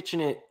kind of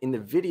pitching it in the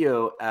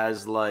video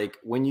as like,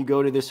 when you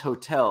go to this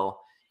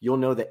hotel, you'll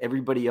know that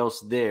everybody else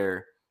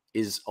there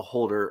is a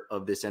holder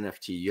of this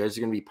NFT. You guys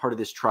are going to be part of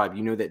this tribe.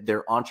 You know that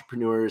they're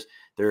entrepreneurs,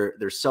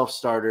 they're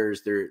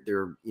self-starters, they're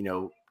you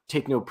know,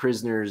 take no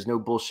prisoners, no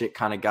bullshit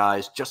kind of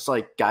guys, just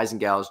like guys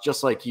and gals,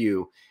 just like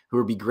you, who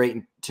would be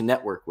great to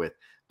network with.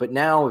 But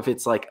now if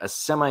it's like a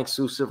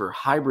semi-exclusive or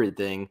hybrid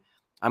thing,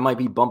 I might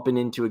be bumping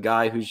into a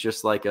guy who's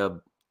just like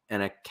an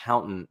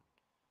accountant.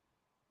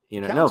 You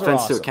know, no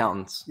offense to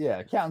accountants. Yeah,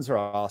 accountants are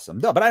awesome.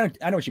 No, but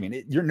I know what you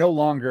mean. You're no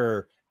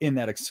longer in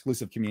that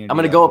exclusive community. I'm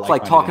going to go up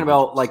like talking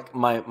about like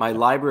my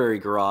library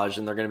garage,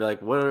 and they're going to be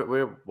like,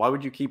 why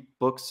would you keep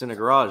books in a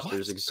garage?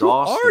 There's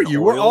exhaust. Who are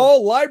you? We're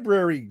all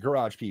library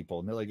garage people.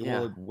 And they're like,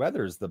 well, it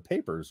weathers the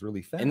papers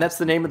really fast. And that's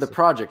the name of the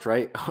project,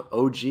 right?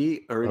 OG,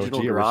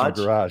 original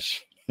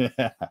garage.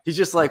 Yeah. He's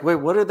just like, wait,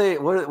 what are they?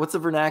 What's the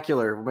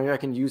vernacular? Maybe I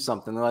can use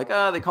something. They're like,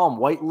 they call them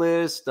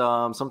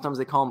whitelist. Sometimes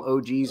they call them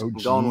OGs. I'm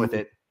going with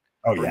it.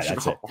 Oh yeah,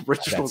 that's it.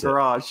 Original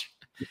garage.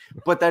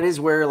 But that is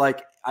where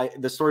like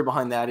the story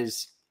behind that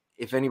is,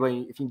 if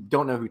you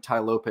don't know who Tai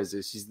Lopez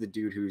is, he's the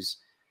dude who's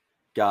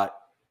got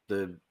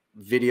the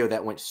video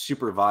that went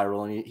super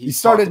viral, and he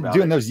started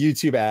doing those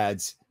YouTube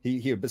ads.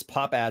 He would just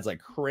pop ads like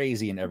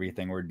crazy and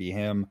everything, where it'd be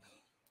him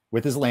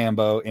with his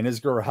Lambo in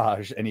his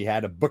garage, and he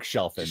had a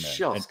bookshelf in there.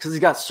 Shelves, because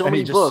he's got so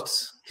many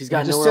books. He's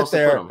got nowhere else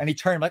to put them. And he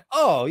turned like,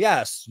 oh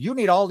yes, you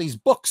need all these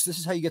books. This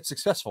is how you get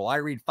successful. I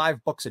read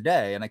 5 books a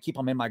day, and I keep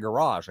them in my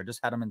garage. I just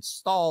had him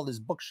install this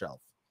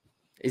bookshelf.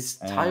 Is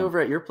Tai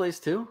over at your place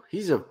too?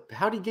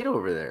 How'd he get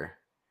over there?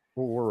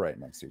 Well, we're right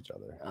next to each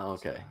other. Oh,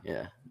 okay.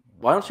 Yeah.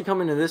 Why don't you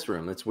come into this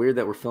room? It's weird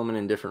that we're filming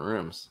in different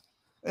rooms.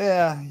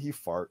 Yeah, you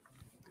fart.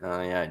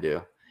 Oh yeah, I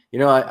do. You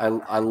know, I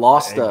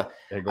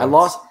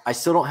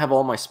still don't have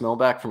all my smell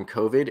back from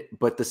COVID,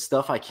 but the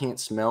stuff I can't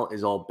smell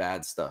is all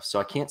bad stuff. So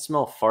I can't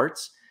smell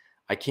farts.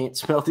 I can't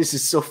smell. This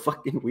is so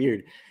fucking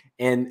weird.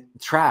 And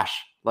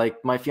trash.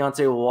 Like my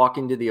fiance will walk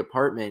into the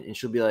apartment and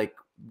she'll be like,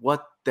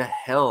 what the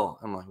hell?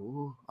 I'm like,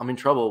 ooh, I'm in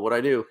trouble. What'd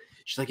I do?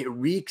 She's like, it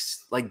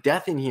reeks like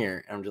death in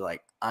here. And I'm just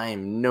like, I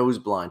am nose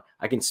blind.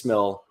 I can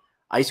smell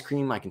ice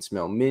cream. I can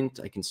smell mint.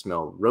 I can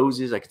smell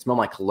roses. I can smell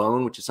my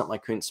cologne, which is something I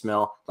couldn't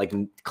smell. Like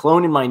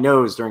cologne in my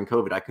nose during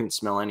COVID, I couldn't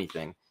smell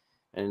anything.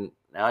 And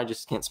now I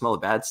just can't smell the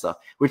bad stuff,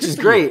 which is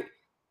great.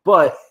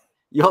 But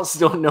you also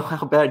don't know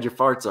how bad your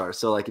farts are.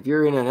 So like if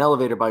you're in an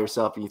elevator by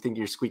yourself and you think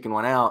you're squeaking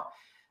one out,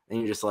 and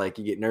you're just like,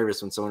 you get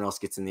nervous when someone else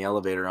gets in the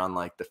elevator on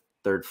like the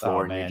 3rd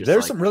floor. Oh, man.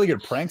 There's some really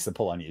good pranks to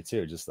pull on you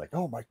too. Just like,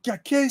 oh my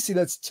God, Casey,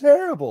 that's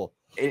terrible.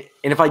 And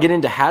if I get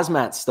into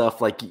hazmat stuff,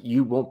 like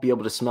you won't be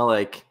able to smell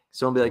like,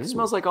 someone will be like, it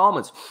smells like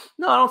almonds.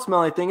 No, I don't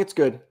smell anything. It's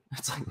good.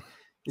 It's like,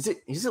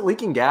 is it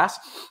leaking gas?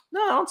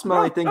 No, I don't smell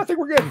anything. I think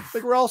we're good. I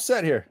think we're all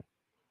set here.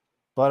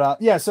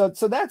 But yeah, so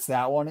that's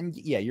that one. And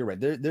yeah, you're right.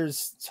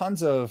 There's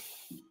tons of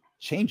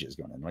changes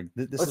going on. Like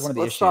this is one of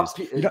the issues.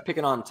 Stop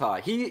picking on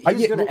Tai. He's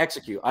going to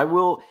execute.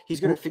 He's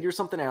going to figure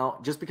something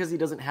out. Just because he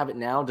doesn't have it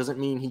now doesn't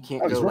mean he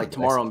can't go like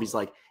tomorrow and be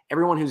like,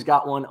 everyone who's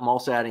got one, I'm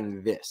also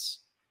adding this.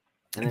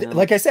 And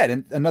like I said,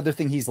 and another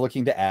thing he's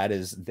looking to add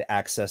is the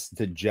access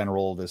to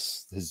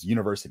his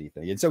university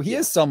thing. And so he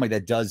is somebody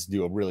that does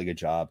do a really good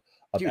job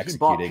of executing. He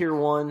bought Pier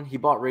 1. He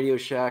bought Radio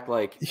Shack.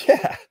 Like,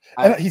 yeah,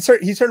 he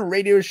turned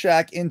Radio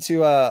Shack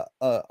into a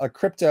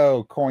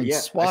crypto coin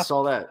swap. I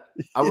saw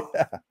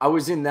that. I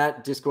was in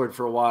that Discord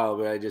for a while,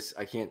 but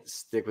I can't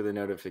stick with the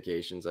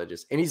notifications. And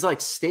he's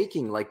like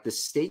staking. Like the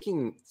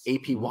staking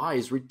APY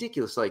is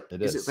ridiculous. Like,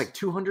 is it like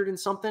 200 and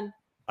something?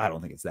 I don't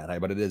think it's that high,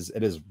 but it is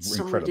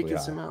some incredibly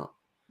ridiculous high. Amount.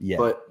 Yeah,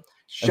 but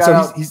shout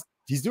out.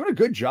 He's doing a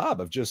good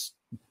job of just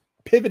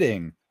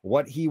pivoting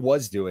what he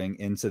was doing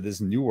into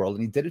this new world,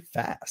 and he did it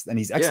fast, and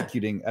he's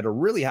executing at a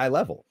really high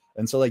level.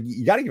 And so, like,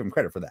 you got to give him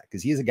credit for that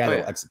because he's a guy that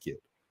will execute.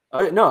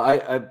 No,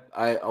 I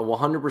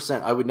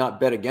 100%. I would not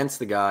bet against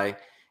the guy.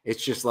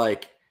 It's just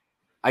like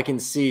I can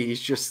see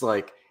he's just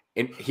like,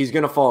 and he's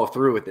gonna follow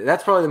through with it.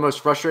 That's probably the most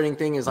frustrating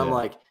thing. Is I'm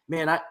like,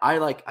 man,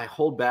 I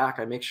hold back.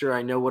 I make sure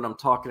I know what I'm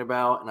talking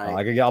about, and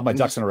I can get all my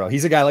ducks in a row.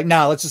 He's a guy like,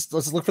 nah,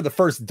 let's look for the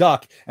first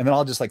duck, and then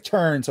I'll just like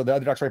turn so the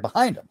other duck's right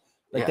behind him.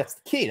 Like that's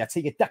the key. That's how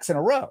you get ducks in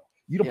a row.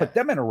 You don't put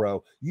them in a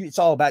row. It's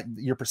all about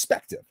your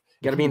perspective.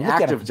 You got to be an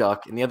active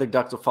duck, and the other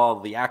ducks will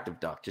follow the active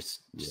duck.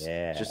 Just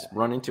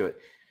run into it.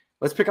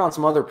 Let's pick on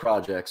some other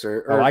projects,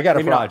 or I got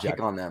a project.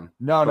 Pick on them.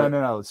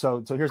 No.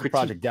 So here's a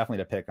project definitely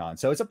to pick on.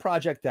 So it's a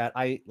project that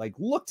I like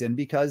looked in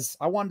because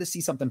I wanted to see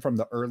something from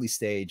the early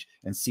stage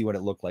and see what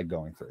it looked like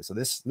going through. So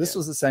this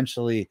was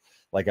essentially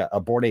like a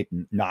Bored Ape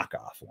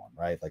knockoff one,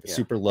 right? Like a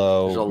super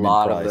low. There's a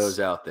lot of those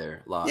out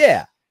there.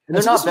 Yeah, and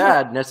they're not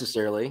bad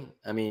necessarily.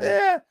 I mean,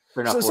 they're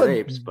not Bored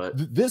Apes, but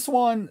this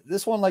one,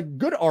 like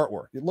good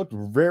artwork. It looked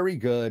very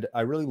good.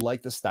 I really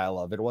liked the style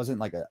of it. It wasn't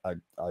like a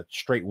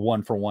straight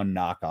 1-for-1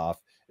 knockoff.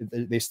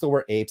 They still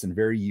were apes and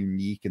very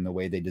unique in the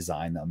way they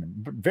design them and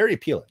very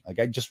appealing. Like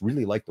I just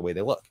really like the way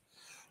they look.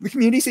 The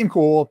community seemed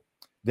cool.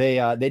 They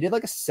did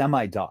like a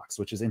semi-dox,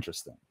 which is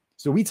interesting.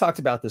 So we talked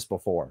about this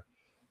before,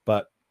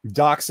 but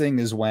doxing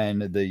is when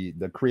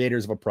the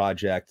creators of a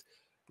project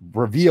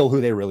reveal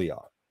who they really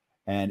are.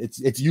 And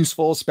it's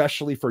useful,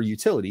 especially for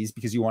utilities,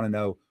 because you want to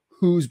know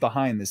who's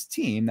behind this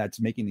team that's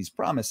making these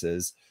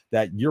promises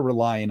that you're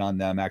relying on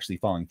them actually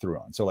following through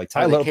on. So like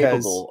Tai Lopez,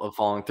 capable of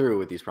following through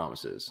with these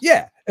promises.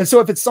 Yeah. And so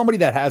if it's somebody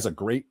that has a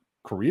great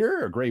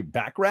career, a great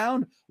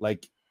background,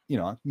 like, you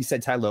know, you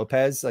said Tai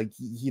Lopez, like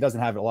he doesn't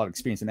have a lot of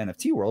experience in the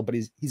NFT world, but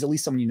he's at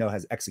least someone you know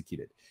has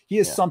executed. He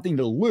has something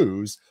to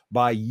lose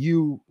by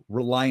you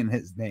relying on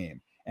his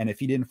name. And if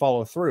he didn't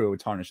follow through, it would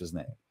tarnish his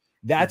name.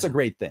 That's a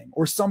great thing.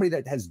 Or somebody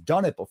that has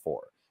done it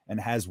before and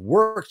has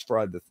worked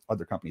for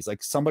other companies,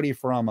 like somebody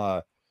from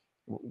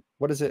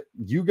what is it?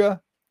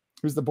 Yuga?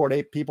 Who's the Bored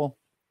Ape people?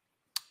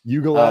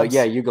 Yuga Labs.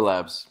 Yeah, Yuga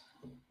Labs.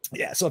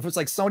 Yeah. So if it's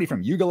like somebody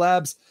from Yuga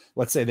Labs,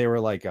 let's say they were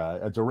like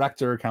a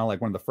director, kind of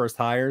like one of the first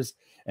hires,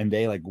 and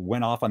they like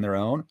went off on their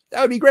own,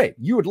 that would be great.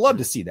 You would love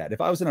to see that. If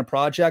I was in a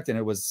project and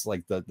it was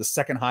like the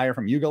second hire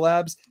from Yuga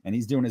Labs and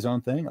he's doing his own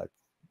thing, like,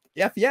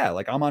 yeah,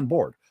 like I'm on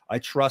board. I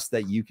trust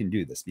that you can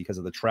do this because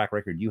of the track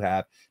record you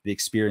have, the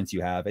experience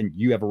you have, and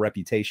you have a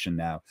reputation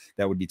now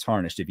that would be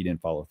tarnished if you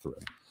didn't follow through.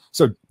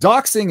 So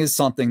doxing is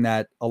something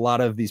that a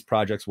lot of these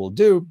projects will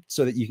do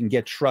so that you can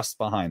get trust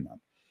behind them.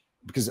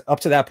 Because up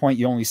to that point,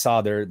 you only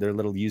saw their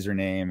little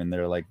username and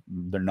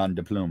their nom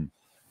de plume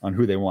on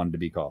who they wanted to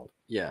be called.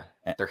 Yeah,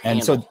 their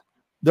handle. And so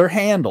their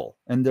handle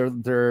and their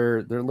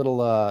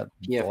little a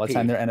lot of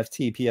time their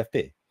NFT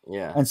PFP.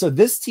 Yeah. And so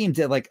this team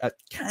did like a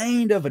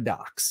kind of a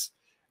dox.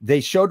 They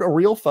showed a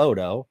real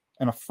photo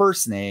and a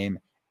first name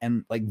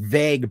and like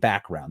vague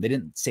background. They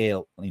didn't say,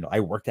 you know, I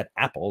worked at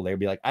Apple. They'd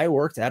be like, I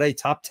worked at a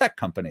top tech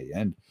company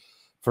and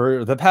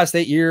for the past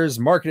 8 years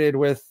marketed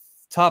with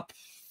top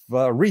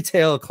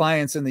retail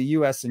clients in the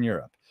US and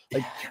Europe.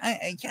 Like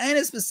kind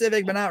of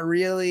specific, but not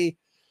really.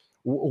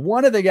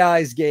 One of the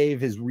guys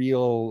gave his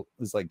full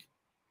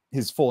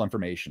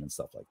information and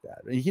stuff like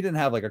that. He didn't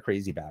have like a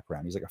crazy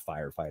background. He's like a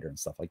firefighter and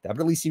stuff like that,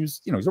 but at least he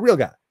was, you know, he's a real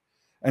guy.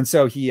 And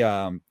so he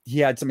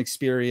had some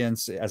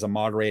experience as a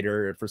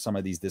moderator for some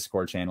of these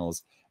Discord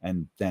channels.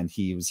 And then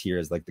he was here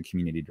as like the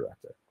community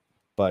director,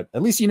 but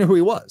at least you knew who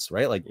he was,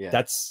 right? Like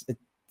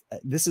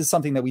this is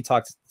something that we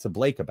talked to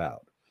Blake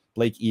about.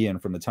 Blake Ian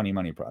from the Tony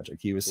Money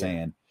Project. He was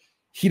saying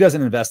he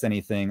doesn't invest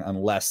anything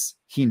unless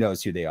he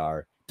knows who they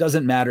are.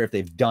 Doesn't matter if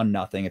they've done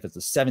nothing. If it's a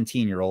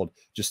 17-year-old,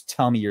 just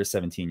tell me you're a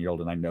 17-year-old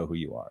and I know who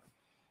you are.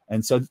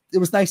 And so it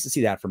was nice to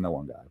see that from the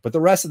one guy, but the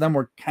rest of them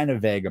were kind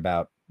of vague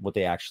about what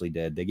they actually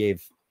did. They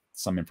gave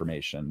some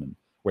information and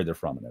where they're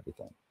from and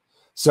everything.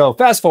 So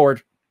fast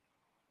forward,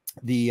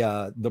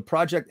 the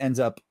project ends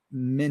up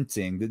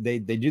minting. They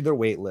do their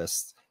wait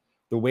list.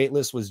 The wait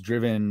list was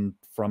driven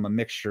from a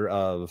mixture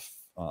of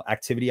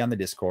activity on the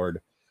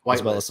Discord,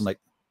 as well as some like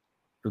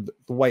the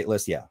white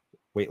list. Yeah.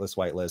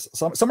 Whitelist.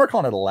 Some are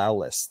calling it a allow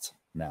list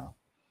now.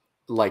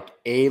 Like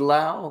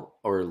allow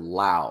or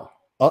allow?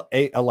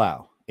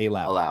 Allow.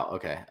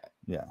 Okay.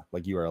 Yeah.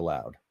 Like you are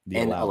allowed.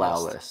 The allow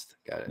list.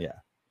 Got it. Yeah.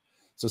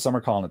 So some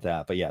are calling it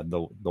that, but yeah,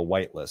 the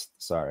whitelist.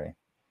 Sorry.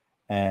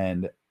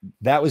 And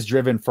that was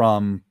driven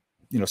from,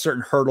 you know,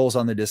 certain hurdles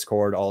on the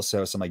Discord.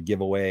 Also some like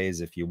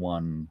giveaways if you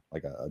won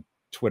like a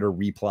Twitter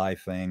reply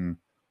thing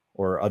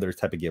or other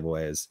type of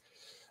giveaways.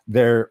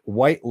 Their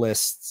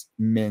whitelist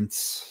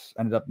mint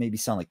ended up maybe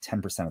selling like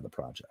 10% of the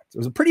project. It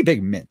was a pretty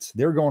big mint.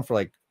 They were going for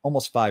like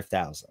almost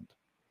 5,000,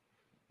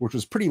 which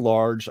was pretty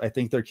large. I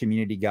think their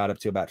community got up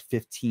to about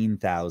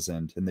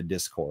 15,000 in the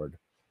Discord.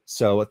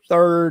 So a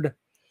third,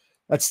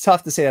 that's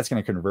tough to say that's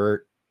going to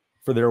convert.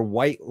 For their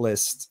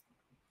whitelist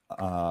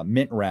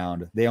mint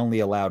round, they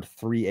only allowed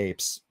 3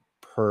 apes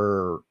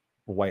per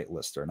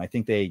whitelister. And I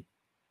think I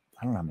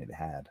don't know how many they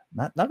had.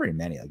 Not very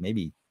many, like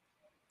maybe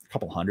a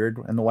couple hundred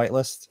in the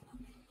whitelist.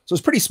 So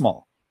it's pretty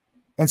small.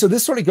 And so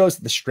this sort of goes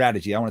to the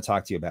strategy I want to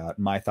talk to you about,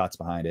 my thoughts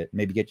behind it,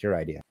 maybe get your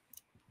idea.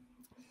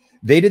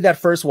 They did that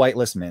first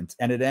whitelist mint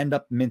and it ended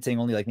up minting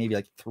only like maybe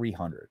like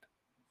 300.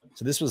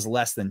 So this was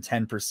less than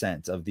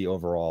 10% of the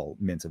overall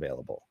mint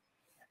available.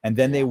 And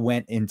then they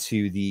went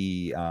into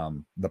the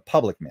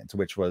public mint,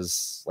 which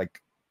was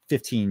like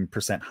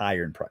 15%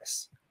 higher in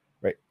price,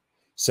 right?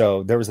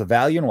 So there was a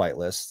value in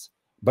whitelist,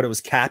 but it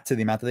was capped to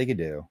the amount that they could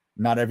do.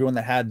 Not everyone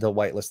that had the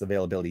whitelist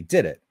availability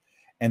did it.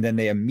 And then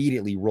they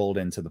immediately rolled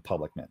into the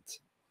public mint.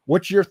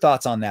 What's your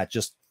thoughts on that,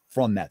 just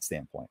from that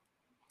standpoint?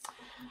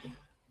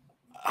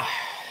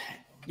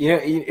 You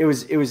know, it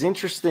was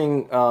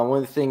interesting. One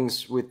of the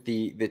things with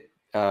the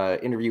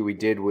interview we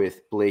did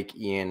with Blake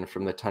Ian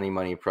from the Tony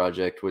Money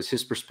Project was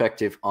his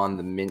perspective on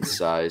the mint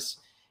size.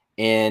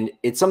 And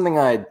it's something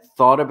I had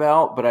thought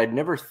about, but I'd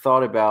never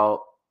thought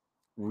about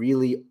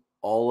really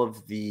all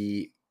of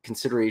the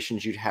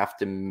considerations you'd have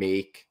to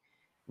make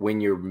when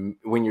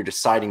you're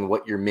deciding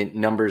what your mint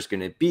number is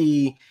going to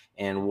be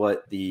and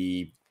what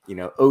the, you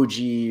know,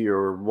 OG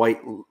or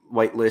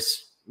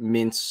whitelist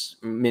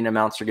mint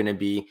amounts are going to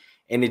be.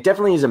 And it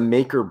definitely is a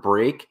make or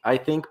break, I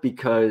think,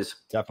 because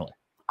definitely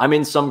I'm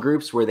in some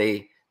groups where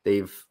they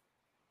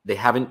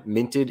haven't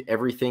minted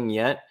everything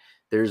yet.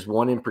 There's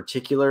one in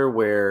particular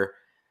where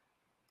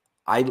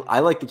I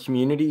like the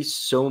community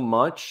so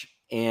much,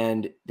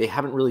 and they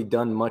haven't really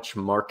done much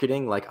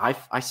marketing. Like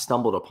I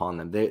stumbled upon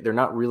them. They're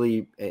not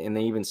really, and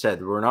they even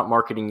said, we're not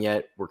marketing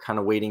yet. We're kind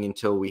of waiting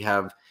until we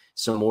have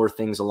some more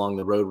things along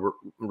the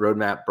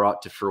roadmap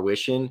brought to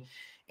fruition.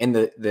 And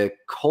the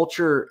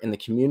culture and the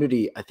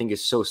community, I think,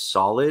 is so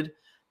solid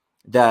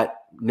that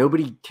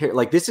nobody cares.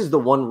 Like, this is the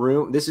one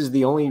room, this is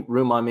the only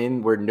room I'm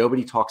in where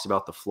nobody talks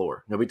about the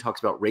floor. Nobody talks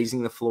about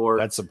raising the floor.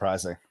 That's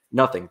surprising.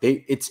 Nothing.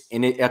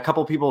 A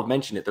couple of people have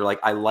mentioned it. They're like,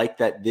 I like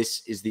that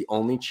this is the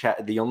only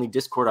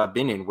Discord I've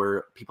been in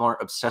where people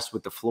aren't obsessed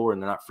with the floor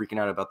and they're not freaking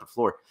out about the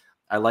floor.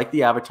 I like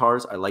the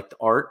avatars. I like the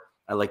art.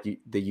 I like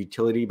the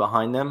utility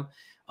behind them.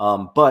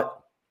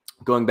 But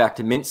going back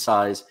to mint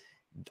size,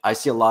 I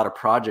see a lot of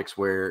projects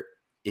where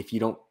if you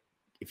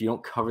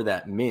don't cover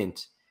that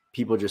mint,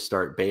 people just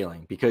start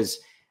bailing because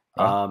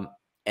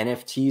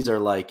NFTs are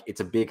like, it's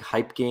a big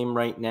hype game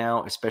right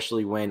now,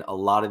 especially when a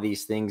lot of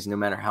these things, no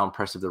matter how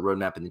impressive the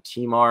roadmap and the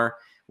team are,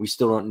 we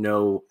still don't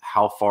know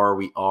how far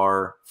we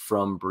are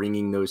from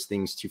bringing those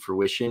things to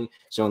fruition.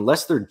 So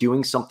unless they're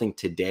doing something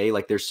today,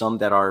 like there's some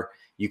that are,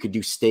 you could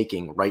do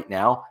staking right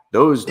now.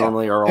 Those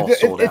normally are all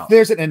sold out. If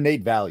there's an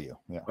innate value.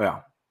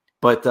 Yeah.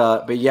 But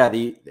yeah,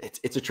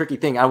 it's a tricky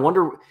thing. I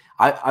wonder,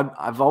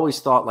 I've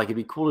always thought like it'd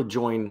be cool to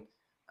join,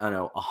 I don't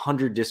know,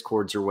 100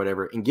 Discords or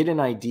whatever and get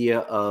an idea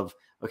of,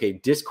 okay,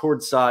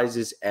 Discord size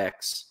is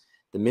X,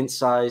 the mint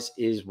size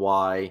is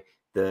Y,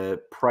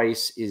 the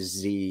price is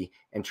Z,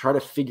 and try to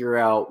figure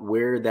out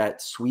where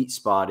that sweet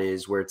spot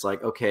is where it's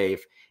like, okay,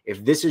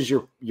 if this is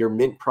your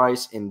mint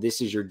price and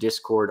this is your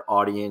Discord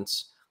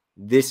audience,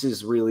 this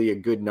is really a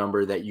good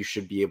number that you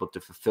should be able to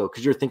fulfill.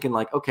 Because you're thinking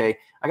like, okay,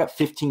 I got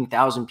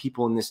 15,000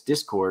 people in this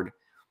Discord.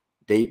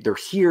 They're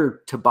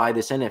here to buy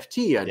this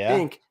NFT. I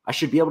think I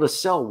should be able to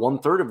sell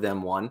 1/3 of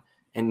them one.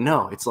 And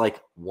no, it's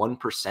like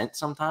 1%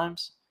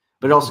 sometimes.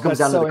 But it also comes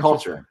down to the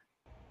culture.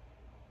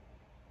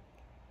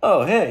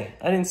 Oh, hey,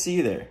 I didn't see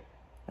you there.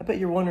 I bet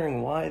you're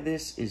wondering why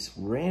this is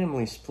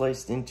randomly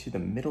spliced into the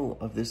middle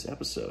of this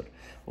episode.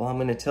 Well, I'm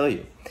going to tell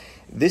you.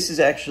 This is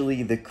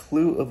actually the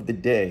clue of the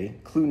day,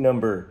 clue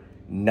number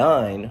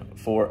 9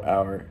 for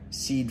our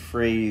seed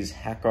phrase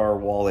hack our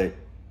wallet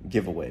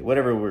giveaway,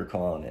 whatever we're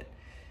calling it.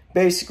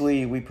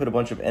 Basically, we put a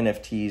bunch of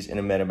NFTs in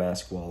a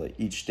MetaMask wallet.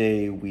 Each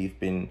day, we've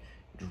been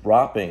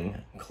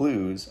dropping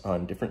clues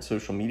on different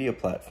social media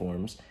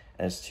platforms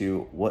as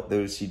to what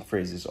those seed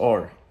phrases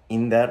are.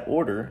 In that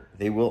order,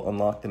 they will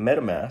unlock the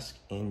MetaMask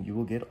and you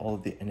will get all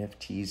of the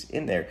NFTs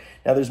in there.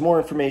 Now, there's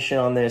more information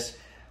on this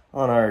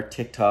on our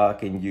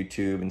TikTok and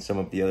YouTube and some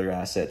of the other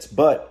assets.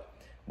 But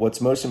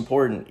what's most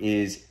important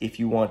is if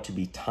you want to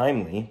be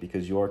timely,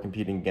 because you are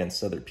competing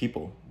against other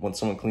people, when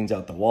someone cleans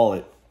out the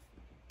wallet,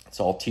 it's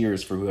all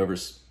tears for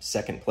whoever's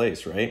second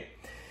place, right?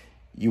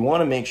 You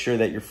want to make sure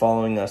that you're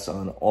following us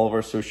on all of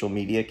our social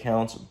media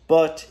accounts.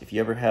 But if you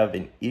ever have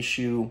an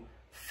issue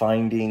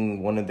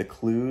finding one of the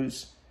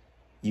clues,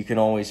 you can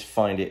always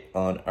find it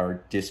on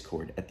our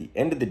Discord. At the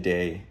end of the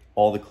day,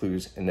 all the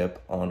clues end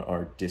up on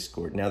our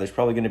Discord. Now, there's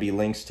probably going to be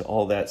links to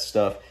all that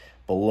stuff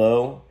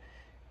below.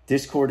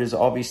 Discord is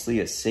obviously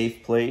a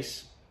safe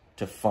place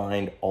to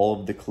find all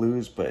of the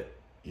clues, but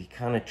you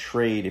kind of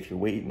trade, if you're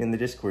waiting in the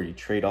Discord, you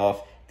trade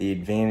off the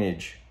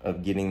advantage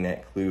of getting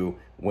that clue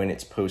when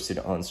it's posted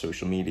on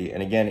social media.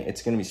 And again,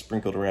 it's going to be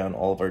sprinkled around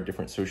all of our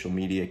different social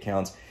media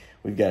accounts.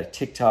 We've got a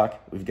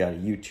TikTok, we've got a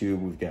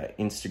YouTube, we've got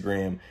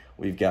Instagram,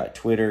 we've got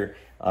Twitter,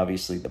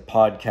 obviously the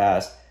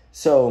podcast.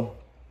 So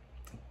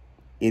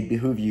it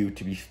behooves you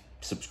to be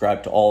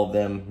subscribed to all of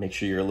them, make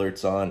sure your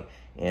alerts on,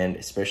 and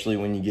especially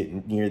when you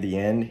get near the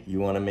end, you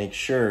want to make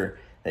sure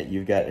that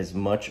you've got as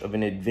much of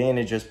an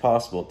advantage as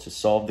possible to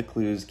solve the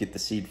clues, get the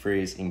seed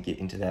phrase, and get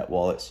into that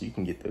wallet so you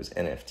can get those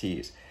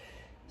NFTs.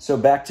 So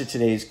back to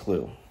today's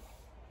clue.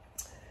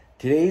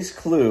 Today's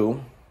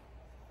clue,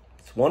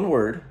 it's one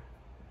word,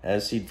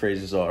 as seed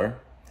phrases are,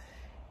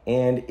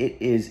 and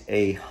it is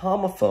a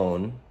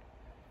homophone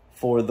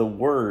for the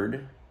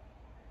word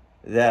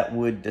that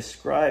would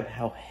describe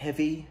how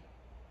heavy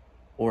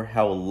or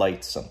how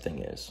light something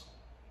is.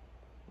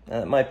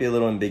 That might be a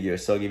little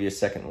ambiguous, so I'll give you a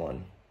second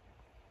one.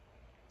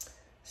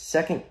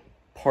 Second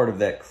part of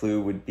that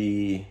clue would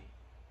be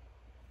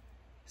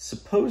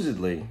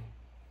supposedly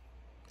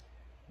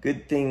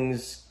good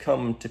things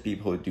come to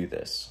people who do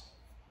this.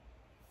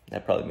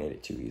 That probably made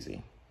it too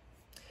easy.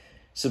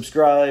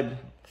 Subscribe,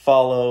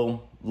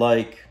 follow,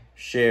 like,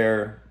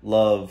 share,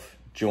 love,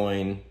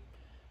 join,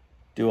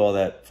 do all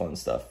that fun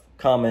stuff.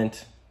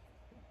 Comment,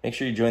 make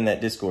sure you join that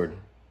Discord.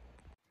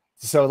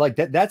 So like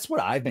that's what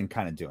I've been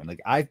kind of doing.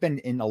 Like I've been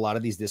in a lot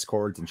of these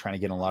Discords and trying to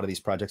get in a lot of these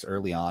projects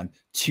early on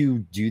to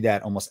do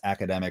that almost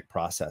academic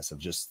process of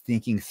just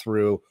thinking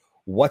through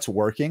what's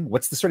working,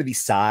 what's the sort of the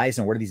size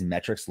and what do these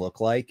metrics look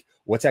like,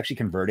 what's actually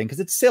converting, because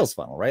it's a sales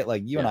funnel, right?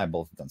 Like you and I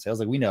both have done sales.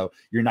 Like we know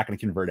you're not going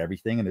to convert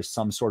everything, and there's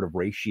some sort of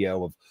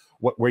ratio of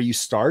where you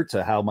start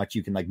to how much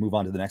you can like move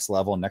on to the next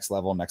level, and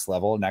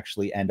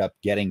actually end up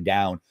getting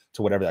down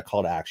to whatever that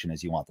call to action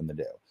is you want them to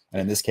do.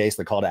 And in this case,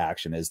 the call to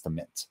action is the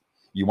mint.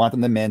 You want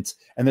them to mint.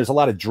 And there's a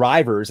lot of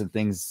drivers and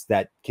things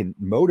that can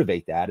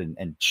motivate that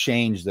and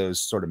change those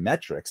sort of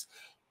metrics.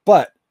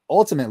 But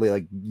ultimately,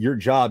 like, your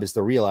job is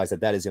to realize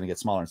that that is going to get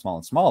smaller and smaller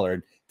and smaller,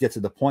 and get to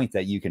the point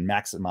that you can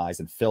maximize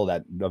and fill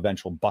that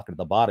eventual bucket at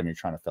the bottom you're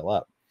trying to fill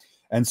up.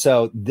 And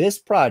so this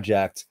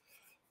project,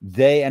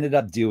 they ended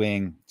up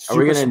doing. Are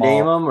we going to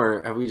name them,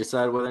 or have we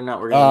decided whether or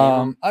not we're going to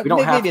name them? We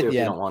don't have to if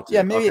you don't want to.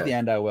 Yeah, maybe at the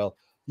end I will.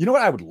 You know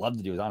what I would love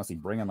to do is honestly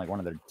bring in like one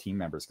of their team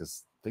members,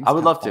 because things I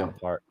would love to.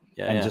 Apart.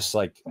 Yeah, and just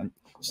like,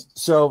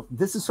 so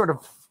this is sort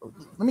of,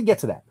 let me get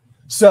to that.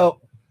 So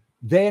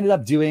they ended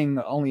up doing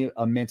only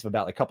a mint of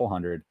about a couple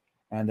hundred.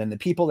 And then the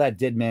people that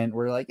did mint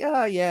were like,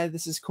 oh yeah,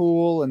 this is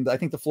cool. And I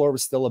think the floor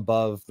was still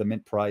above the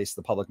mint price,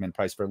 the public mint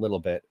price, for a little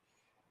bit.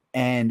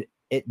 And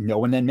no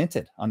one then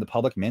minted on the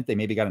public mint. They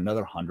maybe got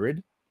another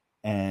 100,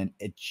 and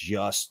it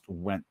just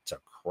went to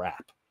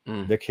crap.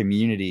 The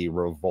community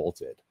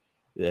revolted,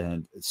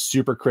 and it's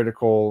super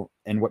critical.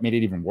 And what made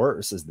it even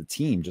worse is the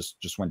team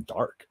just went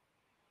dark.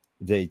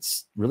 They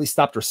really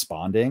stopped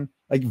responding.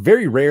 Like,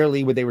 very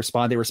rarely would they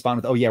respond. They respond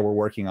with, oh yeah, we're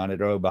working on it.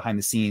 Oh, behind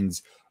the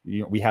scenes,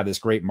 we have this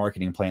great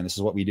marketing plan. This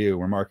is what we do.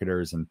 We're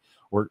marketers, and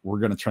we're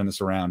going to turn this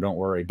around. Don't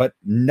worry. But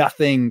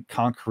nothing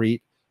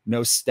concrete,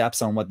 no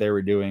steps on what they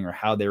were doing or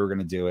how they were going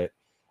to do it.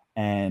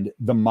 And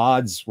the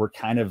mods were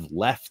kind of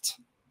left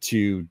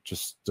to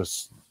just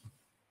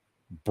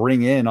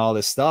bring in all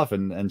this stuff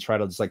and try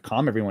to just like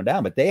calm everyone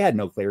down, but they had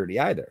no clarity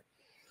either.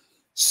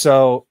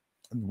 So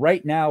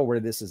right now, where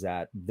this is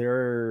at,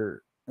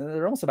 they're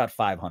almost about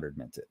 500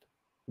 minted,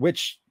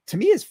 which to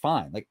me is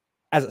fine. Like,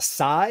 as a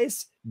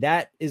size,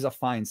 that is a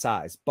fine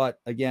size. But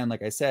again,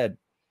 like I said,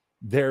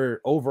 their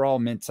overall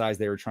mint size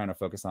they were trying to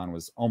focus on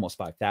was almost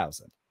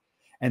 5,000.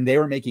 And they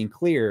were making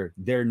clear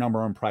their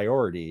number one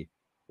priority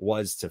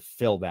was to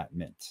fill that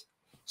mint.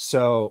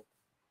 So,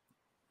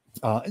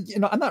 I'm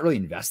not really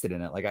invested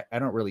in it. Like, I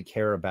don't really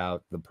care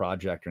about the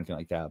project or anything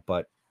like that,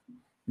 but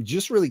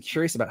just really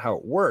curious about how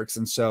it works.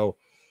 And so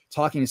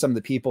talking to some of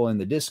the people in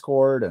the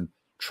Discord and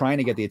trying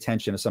to get the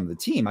attention of some of the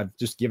team, I've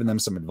just given them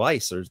some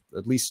advice, or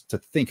at least to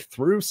think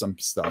through some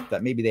stuff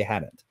that maybe they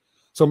hadn't.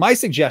 So my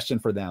suggestion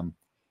for them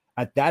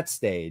at that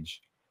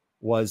stage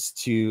was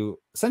to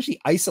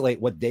essentially isolate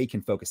what they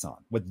can focus on,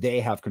 what they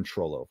have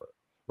control over,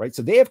 right?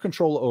 So they have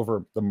control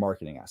over the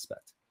marketing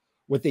aspect.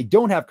 What they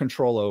don't have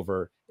control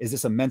over is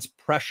this immense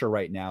pressure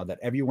right now that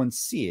everyone's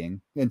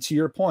seeing. And to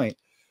your point,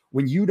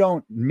 when you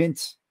don't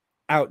mint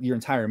out your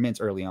entire mint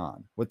early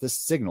on, what this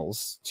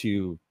signals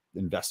to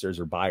investors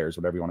or buyers,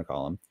 whatever you want to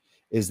call them,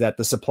 is that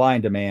the supply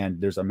and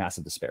demand, there's a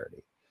massive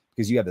disparity,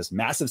 because you have this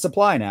massive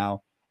supply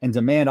now, and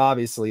demand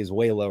obviously is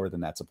way lower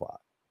than that supply.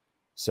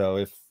 So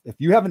if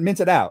you haven't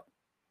minted out,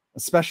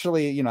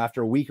 especially,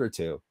 after a week or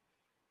two,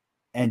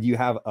 and you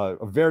have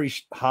a very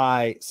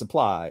high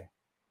supply,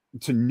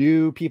 to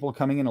new people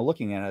coming in and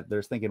looking at it,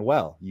 they're thinking,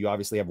 well, you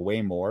obviously have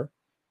way more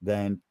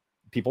than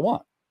people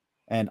want.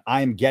 And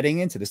I'm getting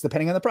into this,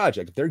 depending on the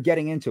project. If they're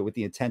getting into it with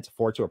the intent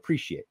for it to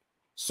appreciate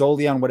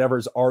solely on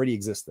whatever's already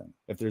existing,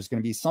 if there's going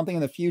to be something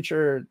in the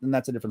future, then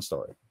that's a different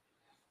story.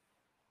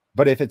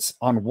 But if it's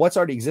on what's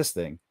already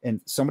existing, and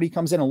somebody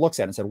comes in and looks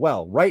at it and said,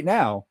 well, right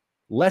now,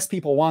 less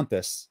people want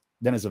this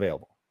than is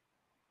available.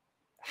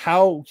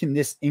 How can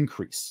this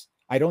increase?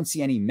 I don't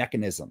see any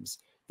mechanisms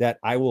that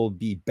I will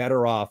be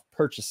better off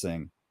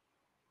purchasing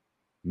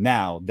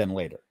now than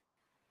later.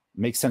 It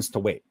makes sense to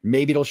wait.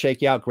 Maybe it'll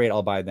shake you out. Great,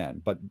 I'll buy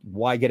then. But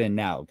why get in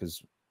now?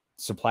 Because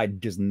supply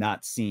does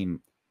not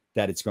seem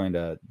that it's going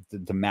to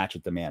match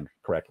with demand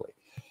correctly.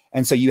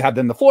 And so you have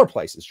then the floor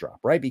prices drop,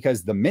 right?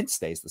 Because the mint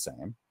stays the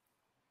same.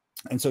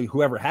 And so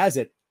whoever has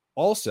it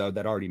also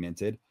that already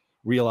minted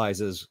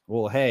realizes,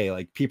 well, hey,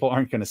 like, people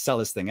aren't going to sell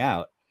this thing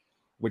out,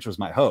 which was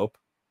my hope.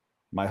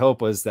 My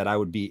hope was that I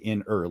would be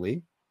in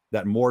early,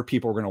 that more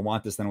people were going to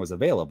want this than was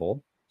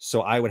available.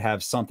 So I would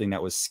have something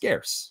that was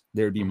scarce.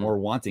 There would be more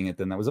wanting it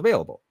than that was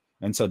available.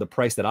 And so the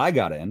price that I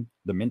got in,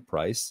 the mint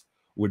price,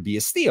 would be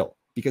a steal,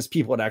 because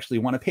people would actually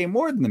want to pay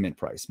more than the mint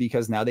price,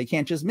 because now they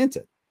can't just mint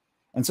it.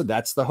 And so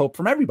that's the hope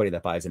from everybody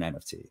that buys an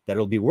NFT, that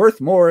it'll be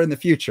worth more in the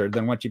future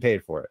than what you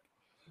paid for it.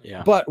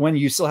 Yeah. But when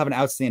you still have an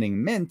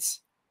outstanding mint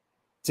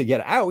to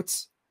get out,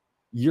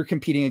 you're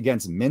competing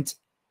against mint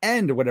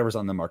and whatever's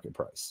on the market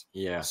price.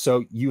 Yeah.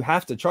 So you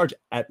have to charge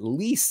at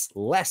least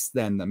less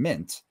than the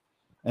mint.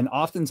 And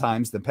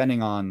oftentimes,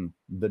 depending on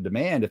the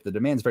demand, if the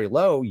demand's very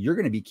low, you're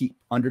going to keep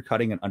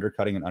undercutting and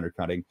undercutting and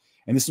undercutting.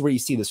 And this is where you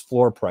see this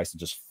floor price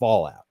just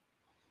fall out.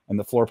 And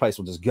the floor price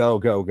will just go,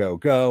 go, go,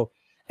 go.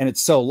 And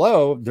it's so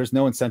low, there's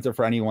no incentive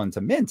for anyone to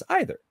mint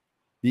either.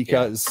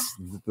 Because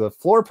the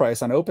floor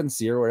price on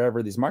OpenSea or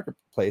whatever these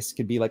marketplace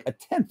could be like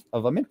 1/10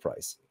 of a mint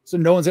price. So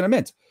no one's going to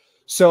mint.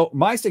 So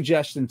my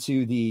suggestion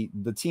to the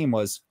team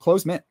was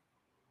close mint,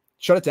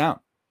 shut it down,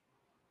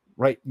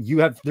 right?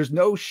 There's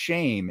no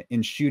shame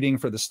in shooting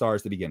for the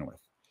stars to begin with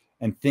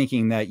and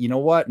thinking that, you know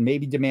what,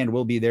 maybe demand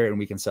will be there and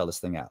we can sell this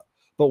thing out.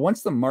 But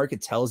once the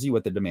market tells you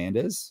what the demand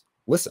is,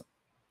 listen.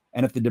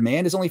 And if the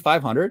demand is only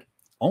 500,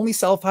 only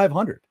sell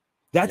 500.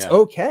 That's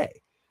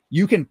okay.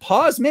 You can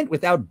pause mint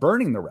without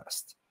burning the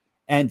rest.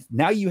 And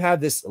now you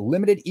have this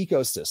limited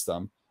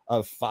ecosystem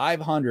of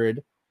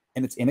 500,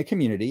 and it's in a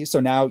community. So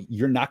now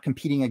you're not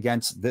competing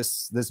against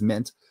this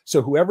mint.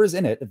 So whoever's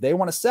in it, if they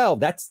want to sell,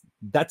 that's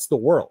the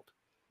world.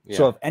 Yeah.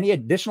 So if any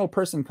additional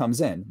person comes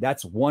in,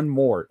 that's one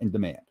more in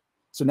demand.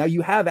 So now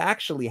you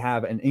actually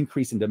have an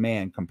increase in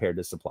demand compared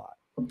to supply,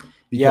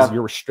 because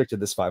you're restricted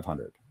this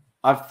 500.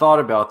 I've thought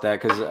about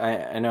that, because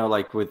I know,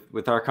 like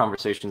with our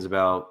conversations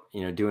about,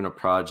 you know, doing a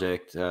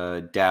project,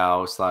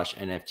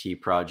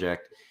 DAO/NFT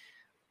project,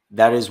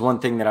 that is one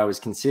thing that I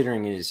was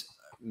considering, is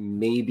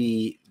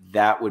maybe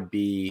that would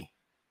be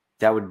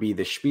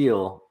the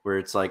spiel, where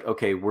it's like,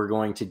 okay, we're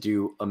going to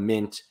do a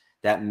mint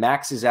that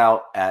maxes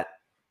out at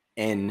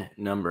N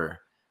number,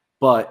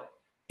 but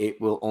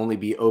it will only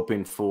be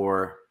open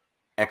for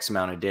X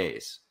amount of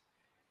days.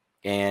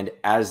 And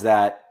as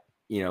that,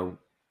 you know,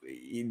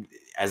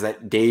 as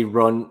that day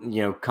run,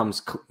 you know,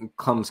 comes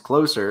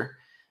closer,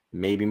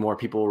 maybe more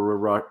people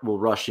will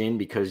rush in,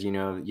 because, you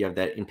know, you have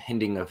that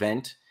impending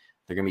event.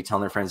 They're going to be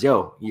telling their friends,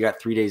 yo, you got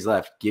 3 days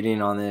left. Get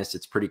in on this.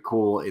 It's pretty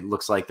cool. It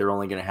looks like they're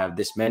only going to have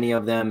this many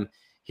of them.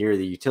 Here are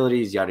the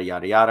utilities, yada,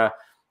 yada, yada.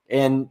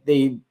 And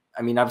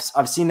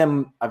I've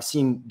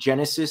seen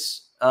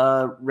Genesis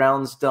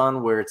rounds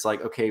done where it's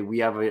like, okay, we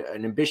have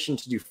an ambition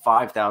to do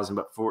 5,000,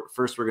 but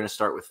first we're going to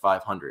start with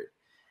 500.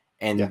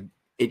 And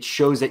it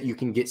shows that you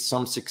can get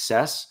some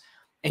success.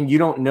 And you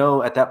don't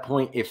know at that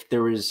point if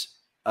there is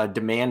a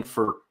demand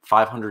for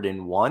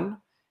 501.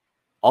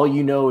 All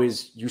you know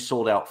is you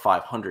sold out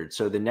 500.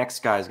 So the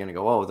next guy is going to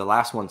go, oh, the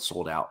last one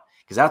sold out.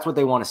 Because that's what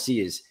they want to see,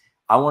 is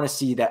I want to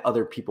see that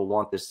other people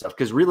want this stuff.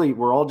 Because really,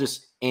 we're all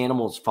just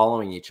animals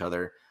following each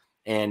other.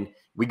 And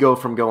we go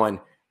from going,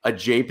 a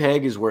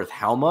JPEG is worth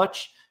how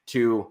much,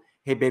 to,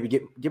 hey, baby,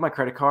 get my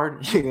credit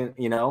card,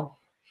 you know?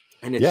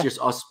 And it's just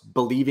us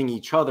believing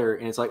each other.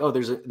 And it's like, oh,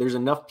 there's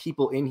enough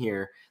people in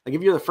here. Like,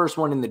 if you're the first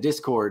one in the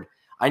Discord,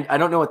 I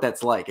don't know what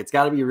that's like. It's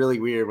got to be really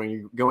weird when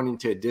you're going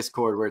into a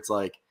Discord where it's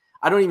like,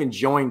 I don't even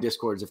join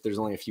Discords if there's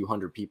only a few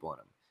hundred people in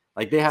them.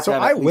 Like, they have to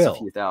have at least a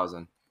few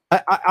thousand.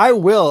 I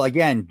will,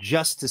 again,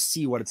 just to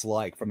see what it's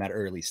like from that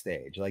early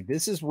stage. Like,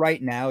 this is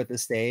right now at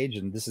this stage,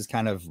 and this is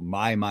kind of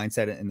my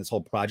mindset in this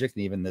whole project,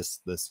 and even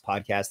this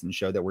podcast and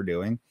show that we're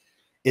doing,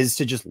 is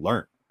to just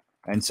learn.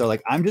 And so,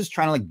 like, I'm just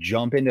trying to, like,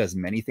 jump into as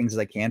many things as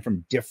I can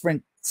from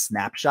different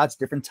snapshots,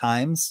 different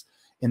times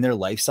in their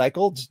life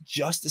cycle,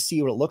 just to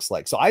see what it looks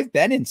like. So I've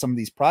been in some of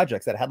these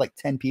projects that had like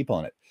 10 people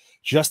in it,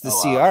 just to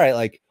see, all right,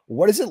 like,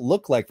 what does it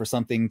look like for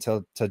something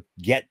to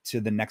get to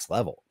the next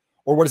level?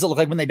 Or what does it look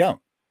like when they don't?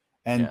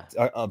 And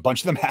a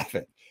bunch of them have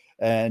it.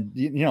 And,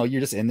 you know, you're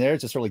just in there.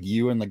 It's just sort of like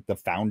you and like the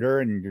founder,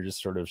 and you're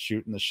just sort of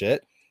shooting the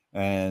shit.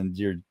 And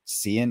you're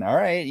seeing, all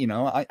right, you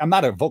know, I'm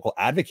not a vocal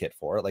advocate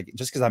for it. Like,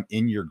 just because I'm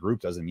in your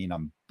group doesn't mean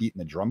I'm beating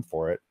the drum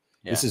for it.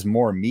 Yeah. This is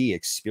more me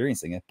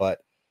experiencing it. But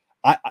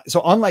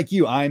so unlike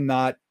you, I'm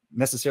not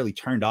necessarily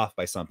turned off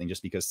by something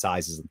just because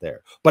size isn't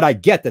there. But I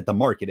get that the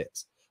market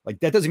is. Like,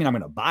 that doesn't mean I'm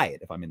going to buy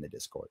it if I'm in the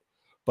Discord.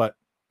 But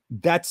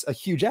that's a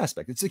huge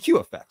aspect. It's a Q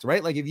effect,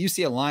 right? Like, if you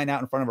see a line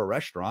out in front of a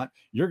restaurant,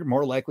 you're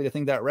more likely to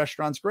think that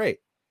restaurant's great,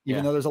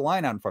 even though there's a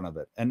line out in front of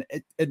it. And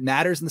it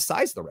matters in the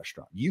size of the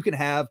restaurant. You can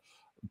have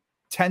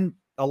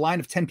a line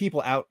of 10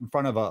 people out in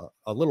front of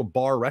a little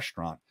bar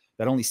restaurant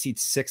that only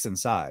seats 6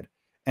 inside,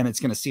 and it's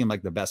going to seem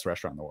like the best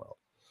restaurant in the world.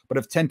 But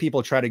if 10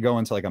 people try to go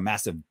into like a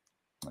massive,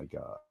 like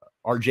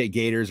RJ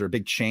Gators or a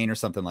big chain or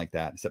something like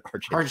that, it's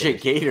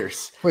RJ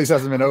Gators place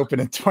hasn't been open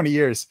in 20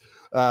 years.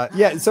 So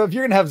if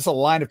you're going to have this a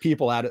line of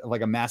people out of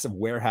like a massive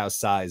warehouse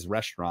size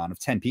restaurant of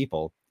 10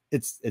 people,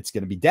 it's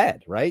going to be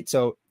dead, right?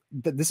 So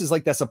this is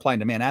like that supply and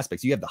demand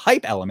aspects. You have the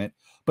hype element,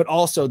 but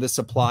also the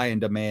supply and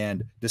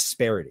demand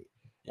disparity.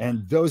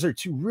 And those are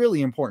two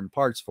really important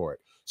parts for it.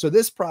 So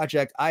this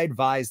project, I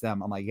advise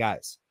them, I'm like,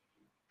 guys,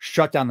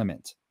 shut down the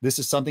mint. This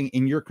is something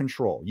in your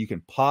control. You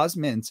can pause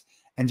mint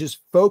and just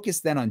focus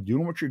then on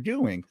doing what you're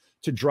doing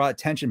to draw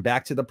attention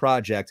back to the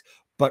project,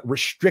 but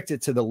restrict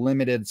it to the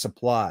limited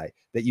supply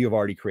that you have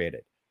already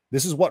created.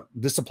 This is what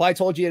the supply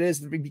told you it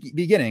is at the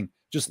beginning.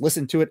 Just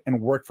listen to it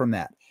and work from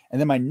that. And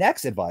then my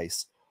next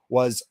advice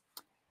was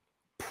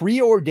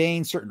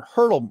preordain certain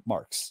hurdle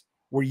marks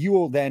where you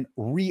will then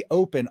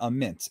reopen a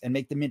mint and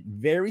make the mint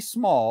very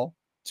small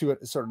to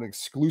a sort of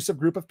exclusive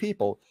group of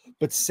people.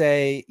 But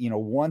say, you know,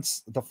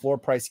 once the floor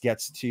price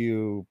gets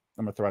to,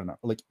 I'm going to throw out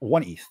like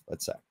 1 ETH,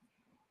 let's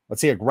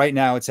say like right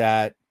now it's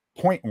at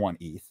 0.1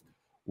 ETH.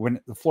 When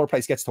the floor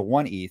price gets to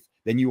 1 ETH,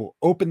 then you will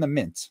open the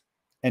mint,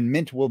 and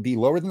mint will be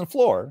lower than the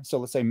floor. So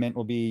let's say mint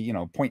will be, you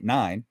know,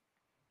 0.9,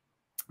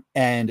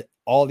 and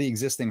all the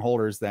existing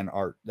holders then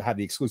have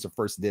the exclusive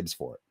first dibs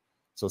for it.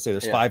 So let's say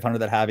there's 500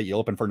 that have it. You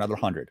open for another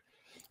 100.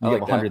 You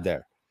have 100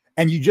 there.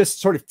 And you just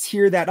sort of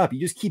tier that up. You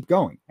just keep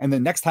going. And the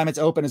next time it's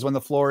open is when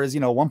the floor is,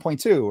 you know,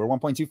 1.2 or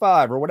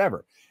 1.25 or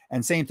whatever.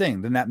 And same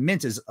thing. Then that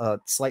mint is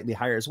slightly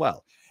higher as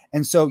well.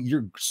 And so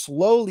you're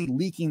slowly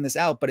leaking this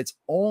out, but it's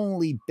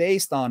only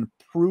based on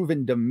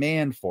proven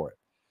demand for it.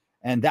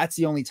 And that's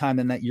the only time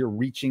then that you're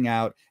reaching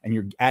out and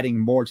you're adding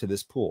more to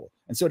this pool.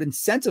 And so it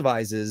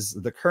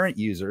incentivizes the current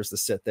users to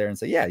sit there and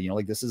say, yeah, you know,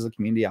 like this is a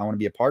community I want to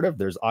be a part of.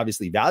 There's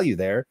obviously value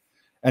there.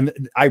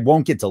 And I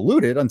won't get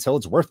diluted until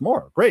it's worth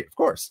more. Great, of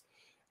course.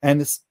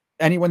 And it's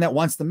anyone that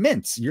wants the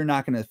mints, you're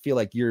not going to feel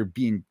like you're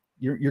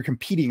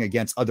competing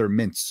against other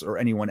mints or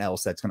anyone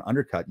else that's going to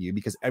undercut you,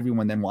 because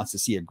everyone then wants to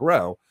see it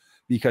grow,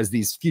 because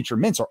these future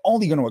mints are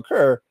only going to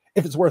occur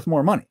if it's worth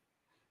more money.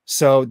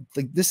 So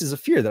like, this is a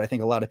fear that I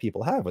think a lot of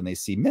people have when they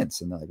see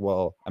mints, and they're like,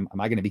 well, am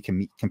I going to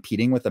be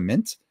competing with a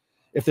mint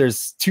if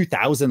there's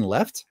 2,000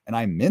 left and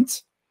I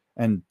mint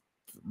and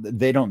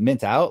they don't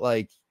mint out?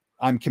 Like,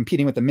 I'm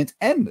competing with the mint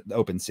and the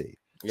OpenSea.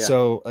 Yeah.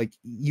 So like,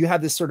 you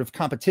have this sort of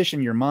competition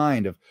in your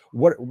mind of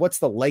what's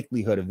the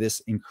likelihood of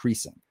this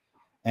increasing,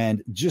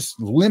 and just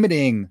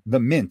limiting the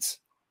mint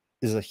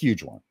is a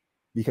huge one,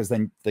 because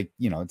then, like,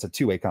 you know, it's a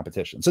two-way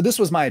competition. So this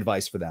was my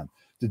advice for them,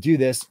 to do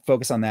this,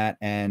 focus on that.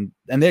 And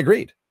they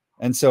agreed.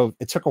 And so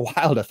it took a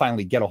while to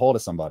finally get a hold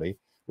of somebody,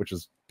 which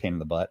was a pain in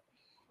the butt.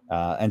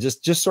 And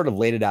just sort of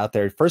laid it out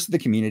there first to the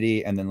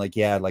community. And then like,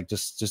 yeah, like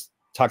just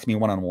talk to me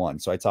one-on-one.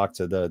 So I talked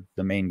to the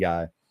main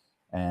guy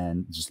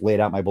and just laid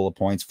out my bullet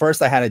points.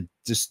 First, I had to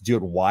just do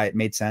it why it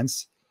made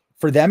sense.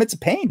 For them, it's a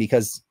pain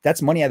because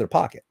that's money out of their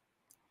pocket,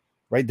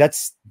 right?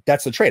 That's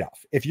the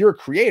trade-off. If you're a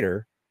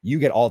creator, you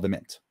get all the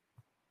mint.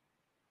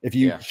 If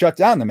you shut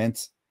down the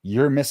mint,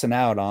 you're missing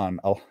out on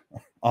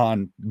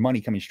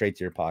money coming straight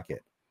to your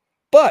pocket.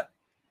 But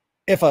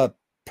if a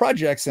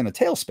project's in a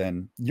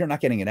tailspin, you're not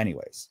getting it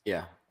anyways.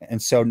 Yeah.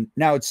 And so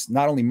now it's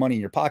not only money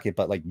in your pocket,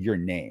 but like your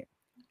name.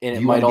 And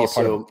it might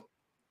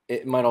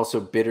also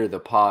bitter the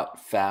pot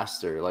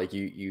faster. Like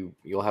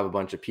you'll have a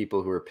bunch of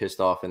people who are pissed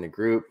off in the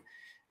group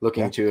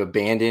looking to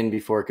abandon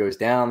before it goes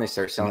down. They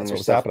start selling their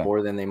stuff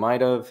more than they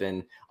might have.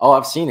 And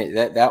I've seen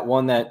it. That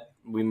one that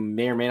we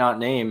may or may not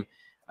name,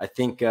 I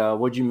think,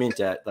 what'd you mint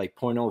at? Like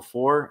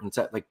 0.04, and it's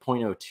at like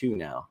 0.02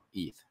 now,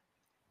 ETH.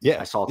 Yeah.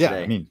 I saw today.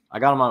 Yeah, I mean, I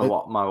got them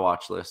on my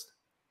watch list.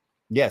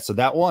 Yeah. So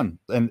that one,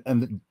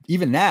 and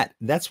even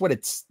that's what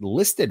it's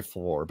listed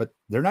for, but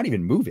they're not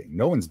even moving.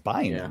 No one's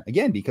buying them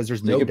again, because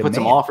there's no demand. You can put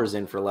some offers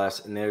in for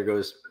less, and there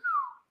goes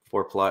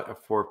floor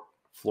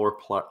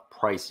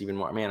price even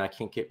more. Man, I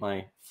can't get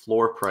my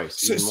floor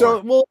price.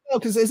 Well, no,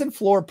 because isn't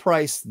floor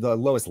price the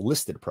lowest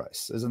listed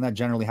price? Isn't that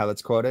generally how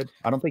that's quoted?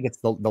 I don't think it's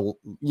the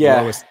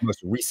lowest,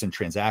 most recent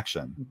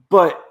transaction.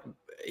 But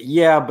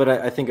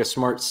I think a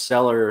smart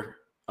seller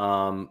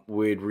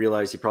would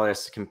realize he probably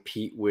has to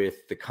compete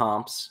with the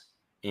comps,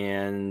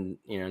 and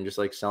just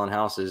like selling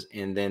houses,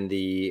 and then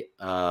the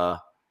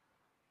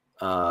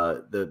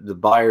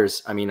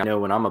buyers. I mean, I know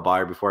when I'm a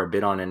buyer, before I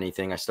bid on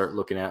anything, I start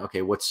looking at,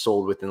 okay, what's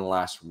sold within the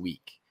last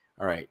week.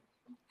 All right,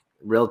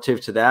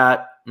 relative to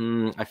that,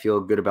 I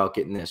feel good about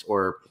getting this,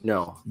 or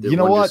no, you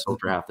know what, sold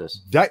for half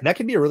this. That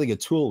could be a really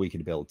good tool we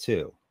could build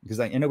too, because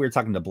I know we were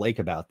talking to Blake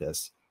about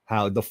this,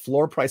 how the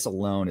floor price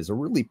alone is a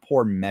really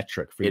poor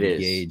metric for you to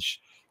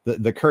gauge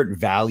the current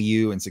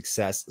value and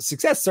success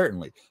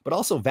certainly, but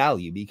also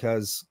value,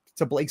 because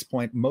to Blake's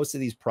point, most of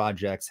these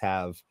projects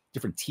have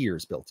different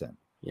tiers built in.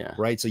 Yeah.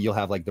 Right. So you'll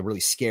have like the really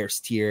scarce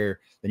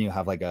tier, then you'll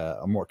have like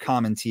a more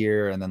common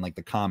tier, and then like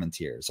the common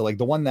tier. So like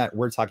the one that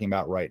we're talking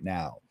about right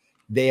now,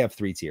 they have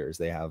 3 tiers.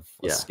 They have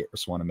a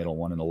scarce one, a middle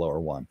one, and a lower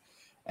one.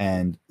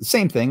 And the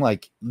same thing,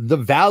 like the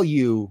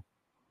value,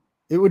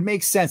 it would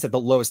make sense that the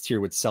lowest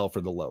tier would sell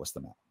for the lowest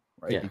amount,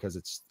 right? Yeah. Because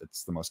it's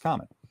the most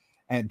common.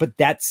 But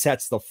that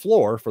sets the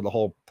floor for the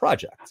whole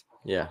project.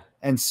 Yeah.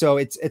 And so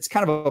it's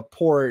kind of a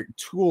poor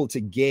tool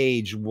to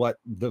gauge what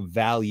the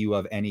value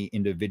of any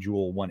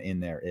individual one in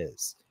there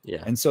is.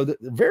 Yeah. And so the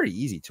very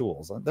easy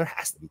tools. There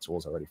has to be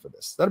tools already for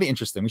this. That'll be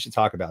interesting. We should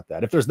talk about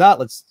that. If there's not,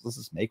 let's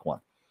just make one.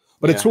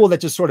 But a tool that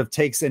just sort of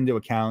takes into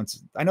account,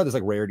 I know there's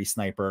like Rarity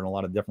Sniper and a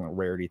lot of different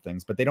rarity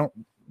things, but they don't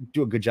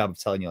do a good job of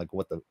telling you like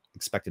what the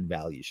expected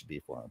value should be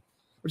for them,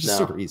 which is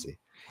super easy.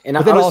 And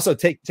but then also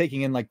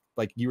taking in like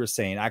you were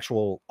saying,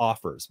 actual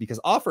offers, because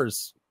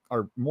offers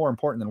are more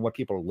important than what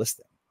people are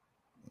listing.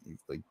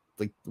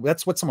 Like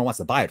that's what someone wants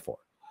to buy it for.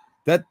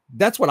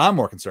 That's what I'm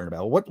more concerned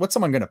about. What's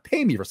someone going to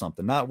pay me for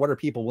something, not what are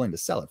people willing to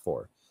sell it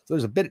for. So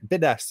there's a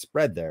bid-ask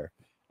spread there,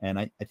 and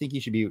I think you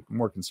should be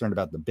more concerned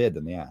about the bid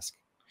than the ask.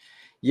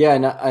 Yeah,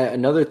 and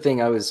another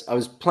thing, I was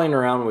playing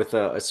around with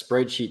a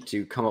spreadsheet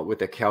to come up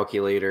with a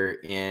calculator,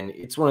 and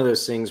it's one of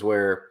those things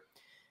where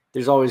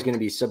there's always going to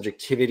be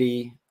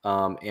subjectivity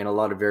and a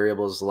lot of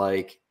variables,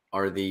 like,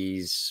 are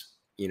these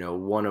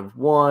one of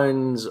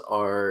ones,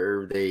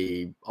 are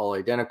they all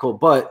identical?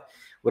 But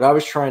what I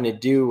was trying to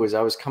do was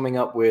I was trying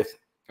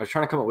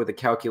to come up with a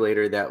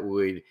calculator that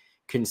would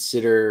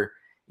consider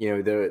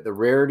the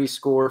rarity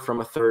score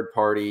from a third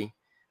party,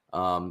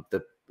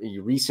 the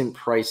recent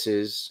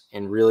prices,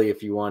 and really,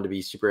 if you wanted to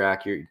be super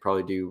accurate, you'd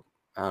probably do,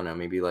 I don't know,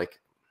 maybe like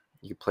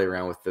you could play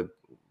around with the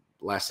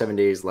last 7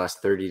 days,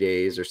 last 30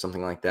 days, or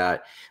something like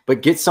that,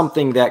 but get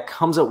something that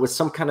comes up with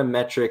some kind of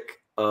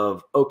metric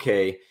of,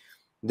 okay,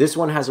 this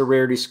one has a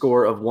rarity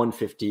score of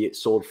 150. It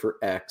sold for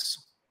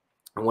X.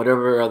 and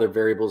whatever other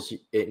variables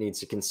it needs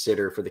to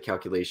consider for the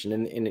calculation.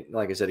 And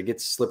like I said, it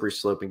gets slippery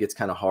slope and gets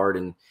kind of hard.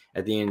 And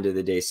at the end of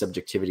the day,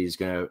 subjectivity is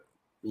going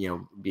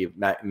to, be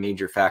a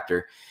major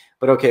factor.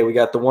 But okay, we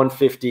got the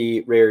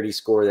 150 rarity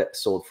score that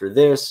sold for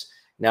this.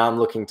 Now I'm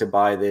looking to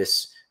buy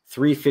this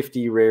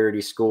 350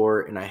 rarity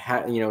score, and I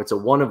had, it's a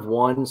 1 of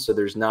 1, so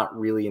there's not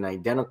really an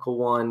identical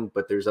one,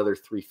 but there's other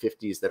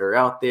 350s that are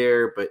out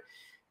there, but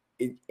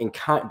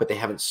they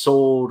haven't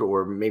sold,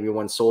 or maybe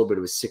one sold, but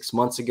it was 6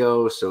 months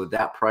ago. So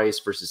that price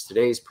versus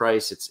today's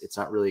price, it's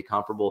not really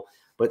comparable,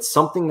 but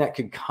something that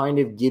could kind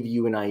of give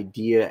you an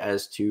idea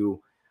as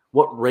to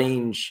what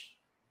range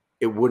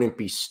it wouldn't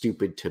be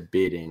stupid to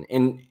bid in.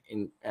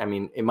 And I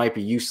mean, it might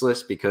be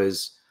useless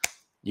because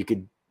you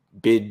could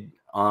bid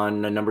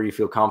on a number you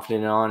feel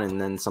confident on, and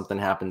then something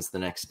happens the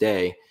next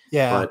day.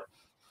 Yeah.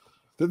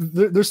 But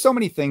there's so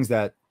many things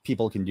that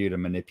people can do to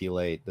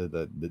manipulate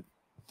the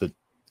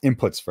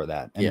inputs for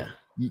that. And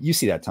you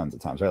see that tons of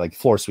times, right? Like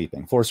floor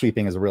sweeping. Floor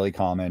sweeping is really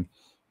common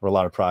for a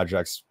lot of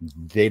projects.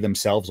 They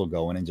themselves will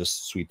go in and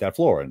just sweep that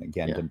floor. And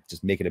again, to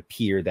just make it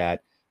appear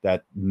that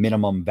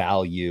minimum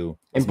value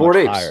is and Bored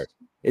Apes higher.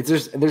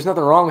 There's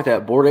nothing wrong with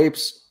that. Bored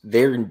Apes,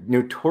 they're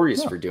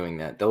notorious for doing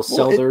that. They'll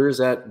sell theirs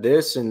at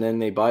this, and then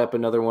they buy up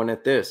another one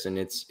at this, and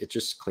it's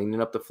just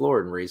cleaning up the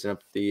floor and raising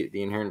up the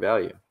inherent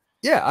value.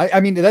 Yeah, I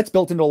mean, that's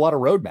built into a lot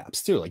of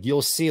roadmaps too. Like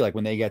you'll see, like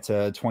when they get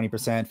to 20%,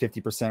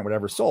 50%,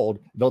 whatever sold,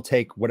 they'll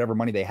take whatever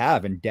money they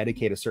have and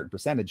dedicate a certain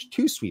percentage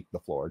to sweep the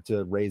floor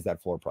to raise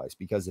that floor price,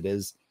 because it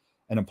is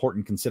an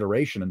important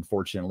consideration,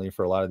 unfortunately,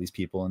 for a lot of these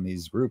people in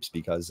these groups,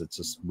 because it's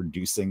just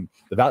reducing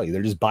the value.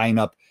 They're just buying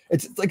up.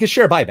 It's like a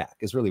share buyback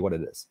is really what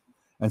it is.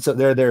 And so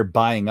they're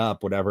buying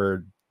up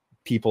whatever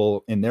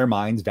people in their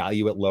minds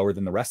value it lower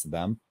than the rest of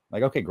them.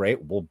 Like, okay,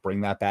 great. We'll bring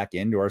that back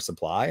into our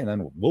supply, and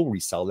then we'll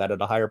resell that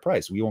at a higher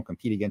price. We won't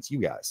compete against you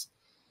guys.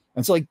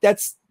 And so like,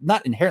 that's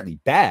not inherently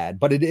bad,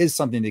 but it is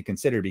something to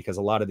consider, because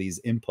a lot of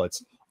these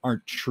inputs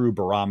aren't true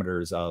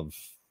barometers of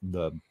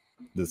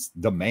this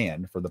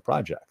demand for the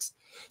projects.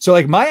 So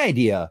like my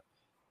idea,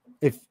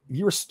 if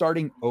you were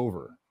starting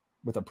over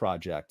with a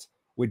project,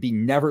 would be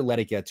never let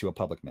it get to a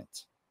public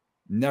mint.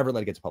 Never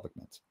let it get to public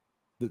mint.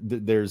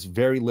 There's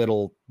very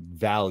little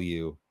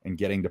value in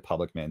getting to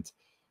public mint.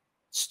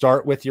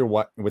 Start with your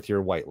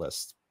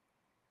whitelist.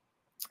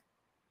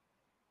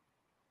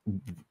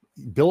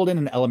 Build in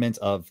an element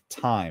of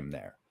time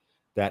there,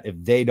 that if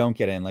they don't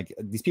get in, like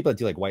these people that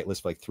do like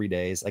whitelist for like 3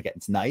 days, like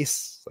it's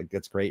nice, like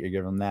that's great, you're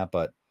giving them that,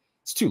 but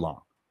it's too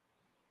long.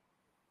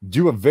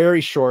 Do a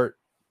very short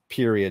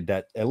period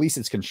that at least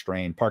it's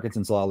constrained.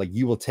 Parkinson's law, like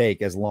you will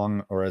take as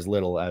long or as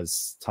little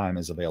as time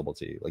is available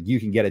to you. Like you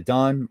can get it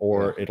done,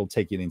 or it'll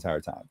take you the entire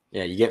time.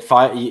 Yeah, you get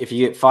if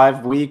you get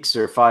 5 weeks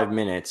or 5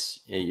 minutes,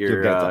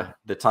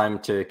 the time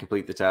to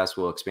complete the task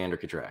will expand or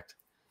contract.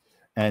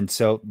 And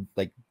so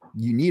like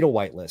you need a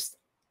whitelist.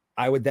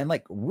 I would then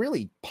like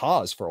really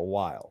pause for a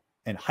while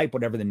and hype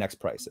whatever the next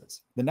price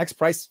is. The next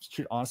price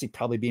should honestly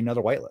probably be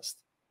another whitelist.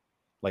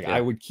 Like I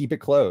would keep it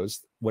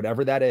closed,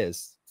 whatever that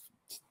is,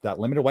 that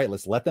limited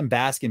whitelist. Let them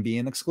bask and be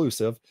an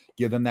exclusive.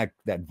 Give them that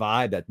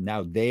vibe that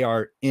now they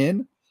are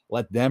in.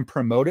 Let them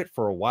promote it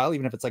for a while,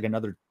 even if it's like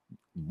another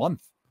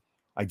month,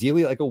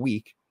 ideally like a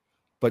week.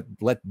 But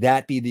let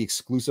that be the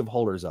exclusive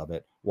holders of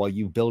it, while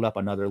you build up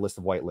another list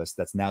of whitelists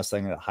that's now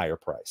selling at a higher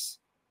price.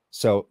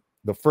 So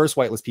the first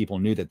whitelist people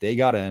knew that they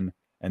got in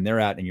and they're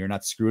at, and you're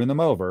not screwing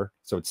them over.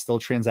 So it's still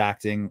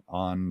transacting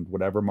on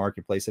whatever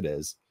marketplace it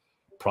is,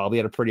 probably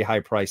at a pretty high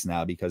price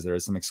now, because there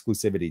is some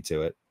exclusivity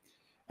to it.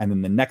 And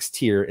then the next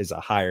tier is a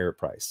higher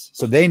price.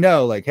 So they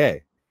know like,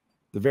 hey,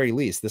 the very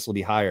least, this will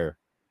be higher.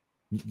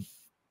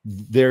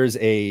 There's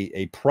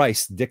a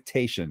price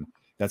dictation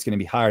that's going to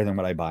be higher than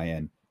what I buy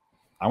in.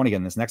 I want to get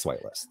in this next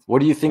whitelist. What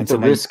do you think the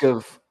risk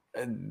of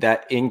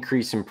that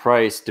increase in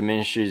price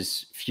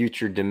diminishes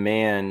future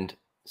demand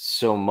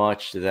so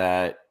much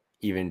that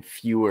even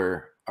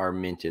fewer are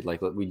minted?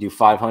 Like we do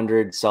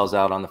 500, sells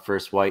out on the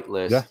first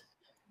whitelist. Yeah.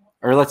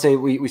 Or let's say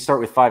we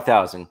start with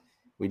 5,000.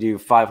 We do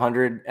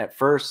 500 at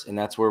first, and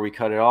that's where we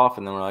cut it off.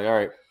 And then we're like, all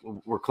right,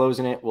 we're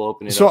closing it. We'll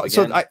open it up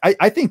again. So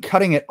I think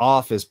cutting it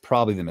off is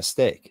probably the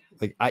mistake.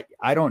 Like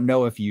I don't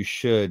know if you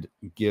should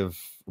give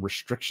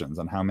restrictions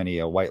on how many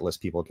whitelist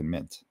people can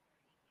mint.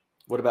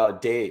 What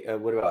about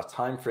what about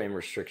time frame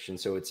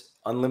restrictions? So it's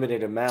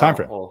unlimited amount. Time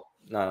frame. Well,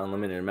 not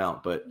unlimited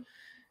amount, but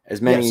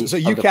as many. Yeah, so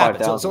you cap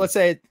it. So let's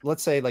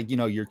say like,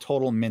 your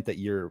total mint that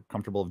you're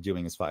comfortable of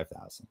doing is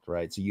 5,000,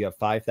 right? So you have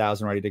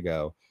 5,000 ready to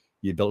go.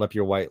 You build up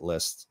your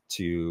whitelist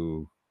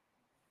to,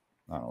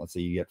 I don't know, let's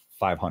say you get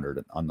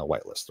 500 on the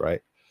whitelist,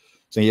 right?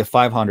 So you have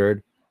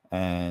 500,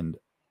 and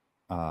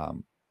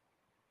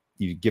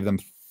you give them,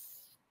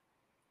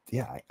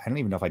 I don't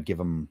even know if I'd give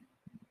them,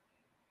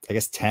 I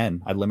guess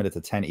 10. I'd limit it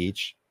to 10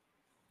 each.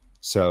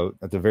 So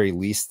at the very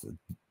least,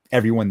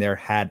 everyone there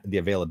had the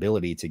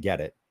availability to get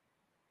it.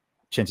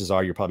 Chances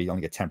are you're probably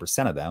only get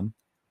 10% of them,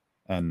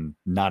 and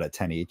not at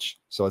 10 each.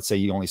 So let's say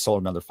you only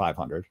sold another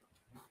 500.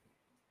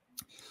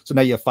 So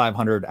now you have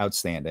 500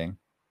 outstanding.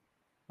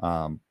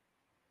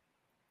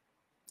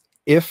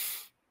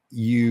 If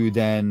you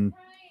then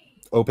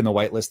open the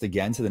whitelist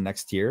again to the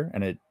next tier,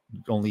 and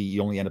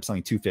you only end up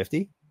selling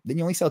 250, then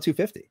you only sell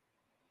 250.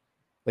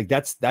 Like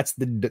that's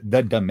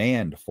the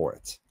demand for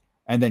it.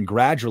 And then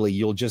gradually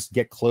you'll just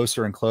get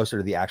closer and closer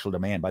to the actual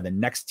demand. By the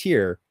next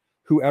tier,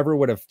 whoever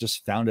would have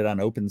just found it on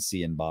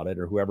OpenSea and bought it,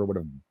 or whoever would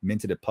have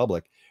minted it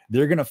public,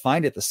 they're going to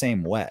find it the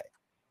same way.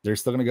 They're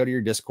still going to go to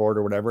your Discord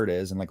or whatever it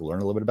is and like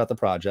learn a little bit about the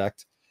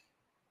project.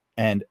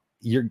 And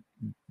you're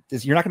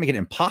not going to make it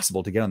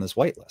impossible to get on this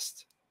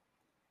whitelist.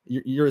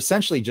 You're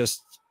essentially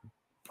just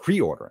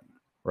pre-ordering,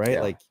 right?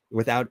 Yeah. Like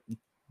without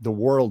the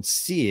world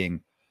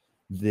seeing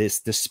this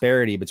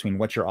disparity between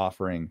what you're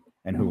offering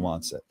and who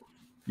wants it.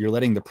 You're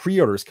letting the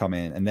pre-orders come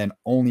in and then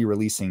only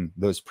releasing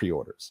those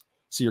pre-orders.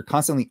 So you're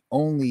constantly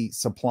only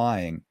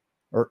supplying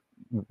or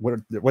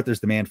what there's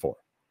demand for.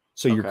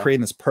 So you're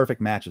creating this perfect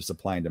match of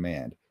supply and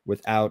demand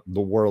without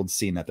the world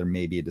seeing that there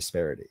may be a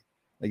disparity.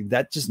 Like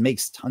that just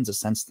makes tons of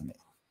sense to me,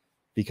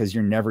 because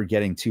you're never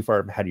getting too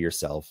far ahead of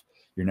yourself.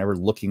 You're never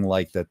looking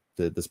like that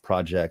this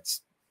project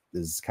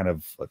is kind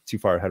of too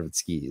far ahead of its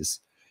skis.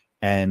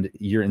 And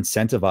you're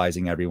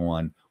incentivizing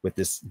everyone with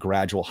this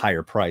gradual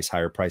higher price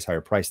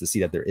to see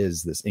that there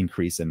is this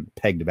increase in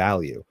pegged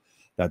value,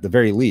 that at the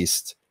very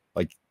least,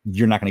 like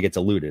you're not going to get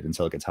diluted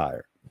until it gets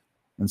higher.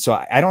 And so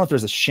I don't know if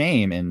there's a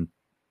shame in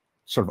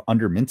sort of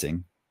under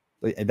minting.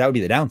 That would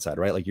be the downside,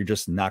 right? Like you're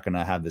just not going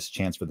to have this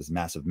chance for this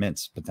massive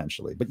mints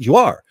potentially, but you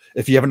are,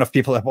 if you have enough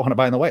people that want to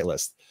buy on the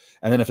whitelist.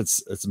 And then if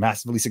it's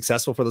massively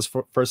successful for this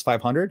first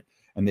 500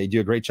 and they do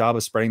a great job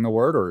of spreading the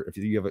word, or if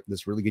you have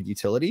this really good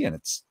utility and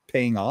it's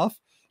paying off,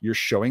 you're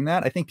showing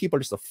that. I think people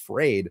are just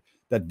afraid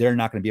that they're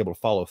not going to be able to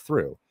follow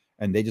through,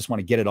 and they just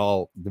want to get it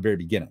all at the very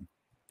beginning,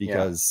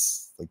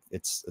 because like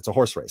it's a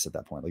horse race at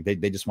that point. Like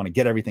they just want to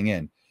get everything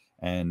in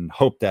and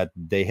hope that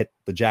they hit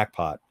the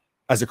jackpot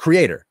as a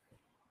creator,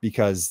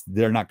 because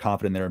they're not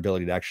confident in their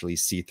ability to actually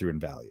see through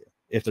in value.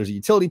 If there's a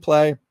utility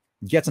play,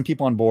 get some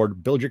people on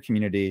board, build your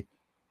community,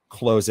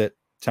 close it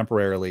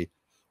temporarily,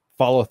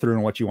 follow through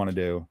on what you want to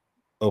do,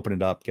 open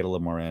it up, get a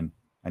little more in,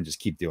 and just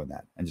keep doing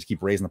that, and just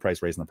keep raising the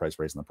price.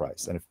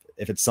 And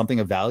if it's something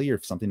of value, or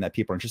if something that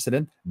people are interested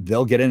in,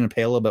 they'll get in and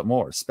pay a little bit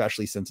more,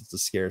 especially since it's a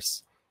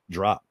scarce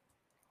drop.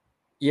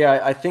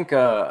 Yeah, I think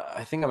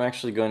I'm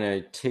actually going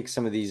to take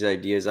some of these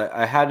ideas.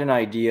 I had an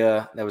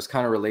idea that was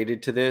kind of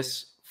related to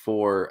this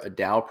for a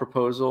DAO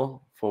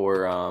proposal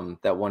for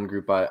that one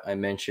group I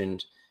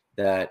mentioned,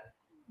 that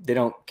they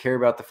don't care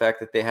about the fact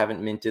that they haven't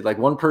minted. Like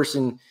one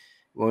person,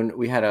 when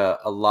we had a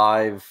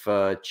live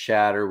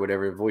chat or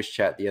whatever, voice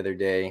chat the other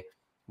day,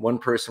 one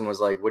person was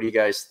like, what do you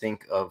guys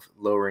think of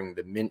lowering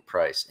the mint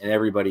price? And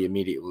everybody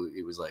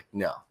immediately was like,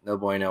 no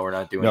boy, no, we're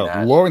not doing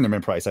that. Lowering the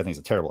mint price, I think, is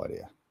a terrible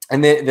idea.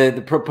 And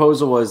the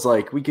proposal was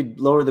like, we could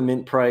lower the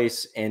mint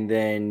price and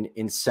then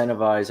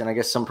incentivize, and I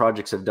guess some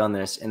projects have done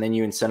this, and then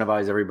you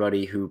incentivize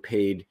everybody who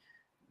paid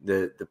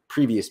the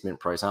previous mint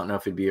price. I don't know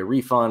if it'd be a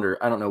refund,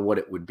 or I don't know what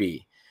it would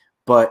be,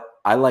 but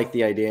I like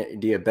the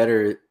idea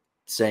better,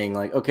 saying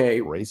like,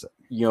 okay, raise it.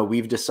 You know,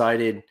 we've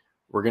decided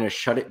we're going to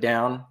shut it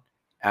down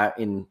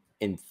in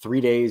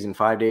 3 days, in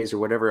 5 days, or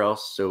whatever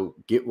else. So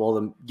get while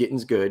the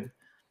getting's good.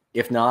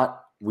 If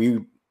not,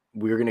 we're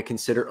going to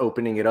consider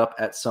opening it up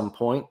at some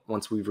point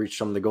once we've reached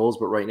some of the goals.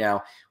 But right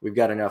now we've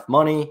got enough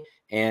money.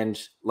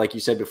 And like you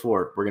said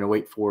before, we're going to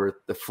wait for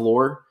the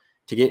floor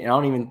to get, and I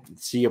don't even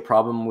see a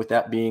problem with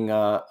that being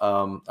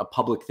a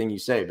public thing you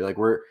say, but like,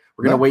 we're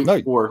going to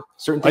wait for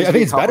certain things. I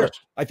think it's better.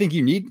 I think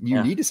you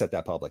need to set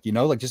that public, you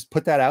know, like just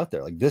put that out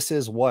there. Like, this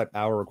is what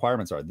our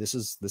requirements are. This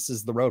is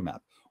the roadmap.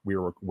 We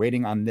were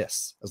waiting on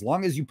this. As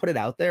long as you put it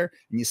out there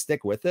and you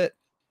stick with it,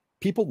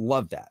 people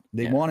love that.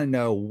 They want to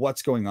know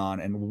what's going on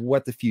and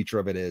what the future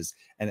of it is,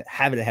 and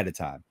have it ahead of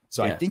time.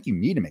 So I think you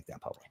need to make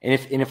that public. And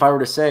if I were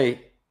to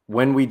say,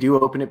 when we do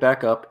open it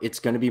back up, it's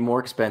going to be more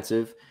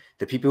expensive.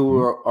 The people who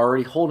are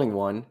already holding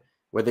one,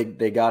 whether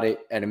they got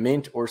it at a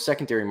mint or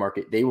secondary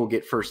market, they will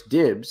get first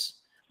dibs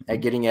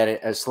at getting at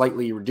it at a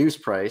slightly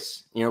reduced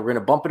price. You know, we're going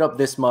to bump it up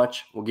this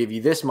much. We'll give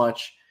you this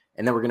much.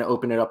 And then we're going to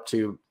open it up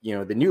to, you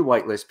know, the new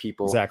whitelist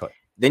people. Exactly.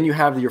 Then you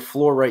have your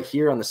floor right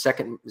here on the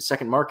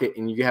second market,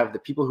 and you have the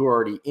people who are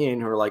already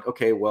in, who are like,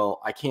 okay, well,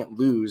 I can't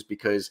lose,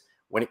 because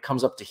when it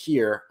comes up to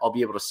here, I'll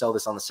be able to sell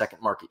this on the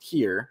second market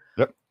here.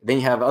 Yep. Then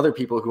you have other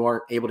people who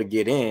aren't able to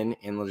get in,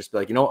 and they'll just be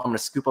like, you know what, I'm going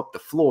to scoop up the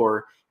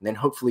floor and then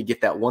hopefully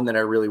get that one that I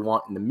really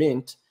want in the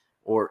mint,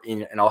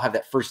 and I'll have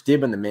that first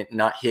dib in the mint,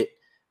 not hit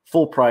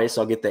full price.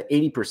 I'll get the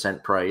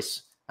 80%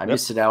 price. I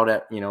miss it out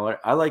at, you know,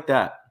 I like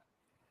that.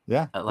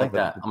 Yeah, I like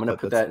that. I'm going to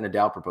put that in a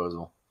DAO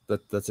proposal.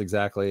 That's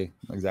exactly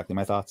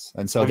my thoughts.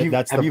 And so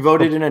have you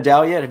voted in a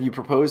DAO yet? Have you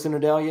proposed in a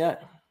DAO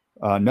yet?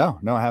 No,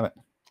 I haven't.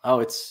 Oh,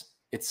 it's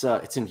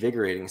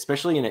invigorating,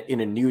 especially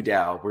in a new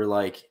DAO where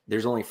like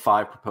there's only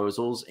 5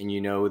 proposals, and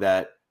you know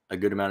that a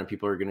good amount of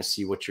people are going to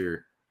see what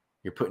you're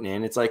putting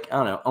in. It's like, I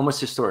don't know,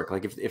 almost historic.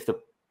 Like if the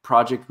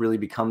project really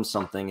becomes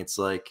something, it's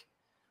like,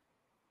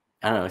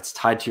 I don't know, it's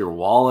tied to your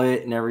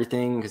wallet and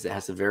everything, because it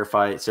has to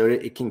verify it. So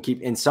it can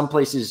keep, in some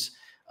places,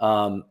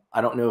 I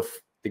don't know if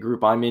the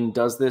group I'm in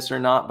does this or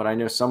not, but I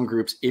know some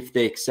groups, if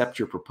they accept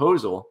your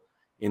proposal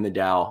in the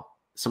DAO,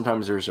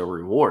 sometimes there's a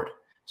reward.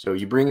 So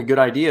you bring a good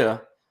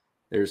idea,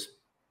 there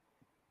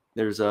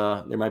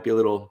might be a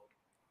little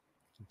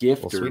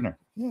gift, or sweetener.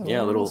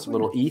 Yeah, a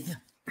little ETH.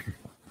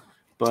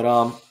 But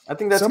I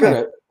think that's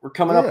good. We're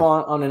coming up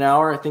on an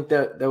hour. I think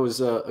that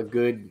was a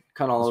good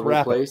kind of all over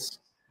the place.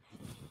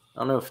 I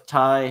don't know if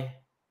Ty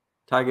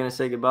gonna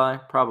say goodbye.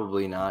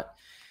 Probably not.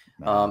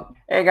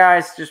 Hey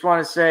guys, just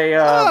want to say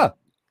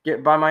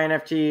get buy my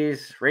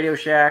NFTs. Radio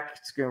Shack.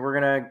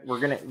 We're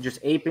gonna just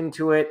ape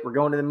into it. We're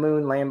going to the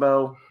moon,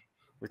 Lambo,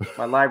 with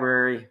my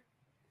library.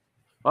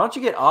 Why don't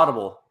you get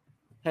Audible?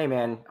 Hey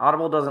man,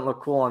 Audible doesn't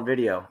look cool on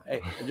video.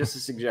 Hey, just a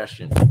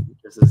suggestion.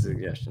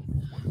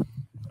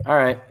 All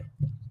right.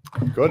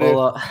 Good.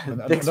 Well,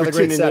 thanks for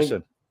tuning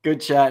in. Good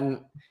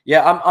chatting.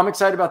 Yeah, I'm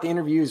excited about the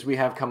interviews we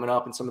have coming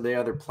up and some of the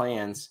other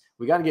plans.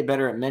 We got to get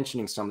better at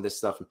mentioning some of this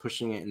stuff and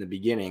pushing it in the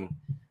beginning.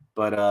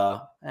 But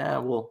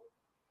we'll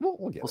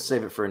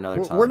save it for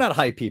another time. We're not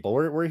hype people.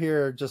 We're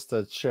here just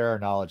to share our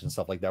knowledge and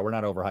stuff like that. We're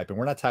not overhyping.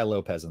 We're not Tai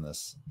Lopez in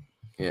this.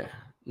 Yeah.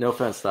 No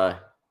offense, Tai.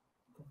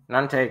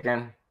 None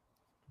taken.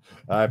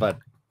 All right, bud.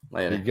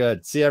 Later. Be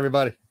good. See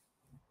everybody.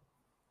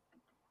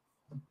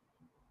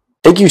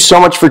 Thank you so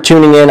much for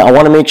tuning in. I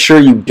want to make sure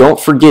you don't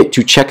forget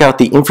to check out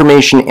the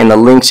information and the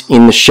links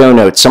in the show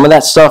notes. Some of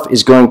that stuff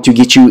is going to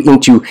get you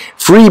into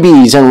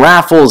freebies and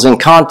raffles and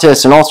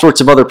contests and all sorts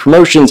of other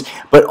promotions.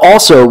 But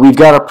also, we've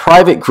got a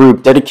private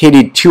group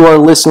dedicated to our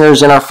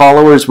listeners and our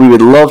followers. We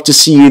would love to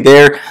see you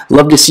there.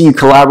 Love to see you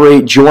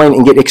collaborate, join,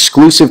 and get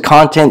exclusive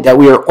content that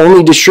we are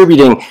only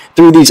distributing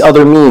through these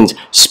other means.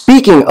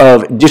 Speaking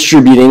of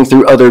distributing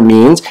through other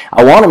means,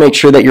 I want to make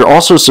sure that you're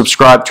also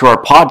subscribed to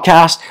our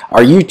podcast,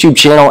 our YouTube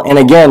channel, and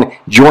again,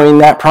 join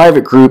that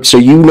private group so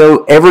you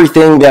know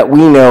everything that we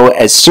know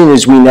as soon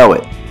as we know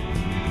it.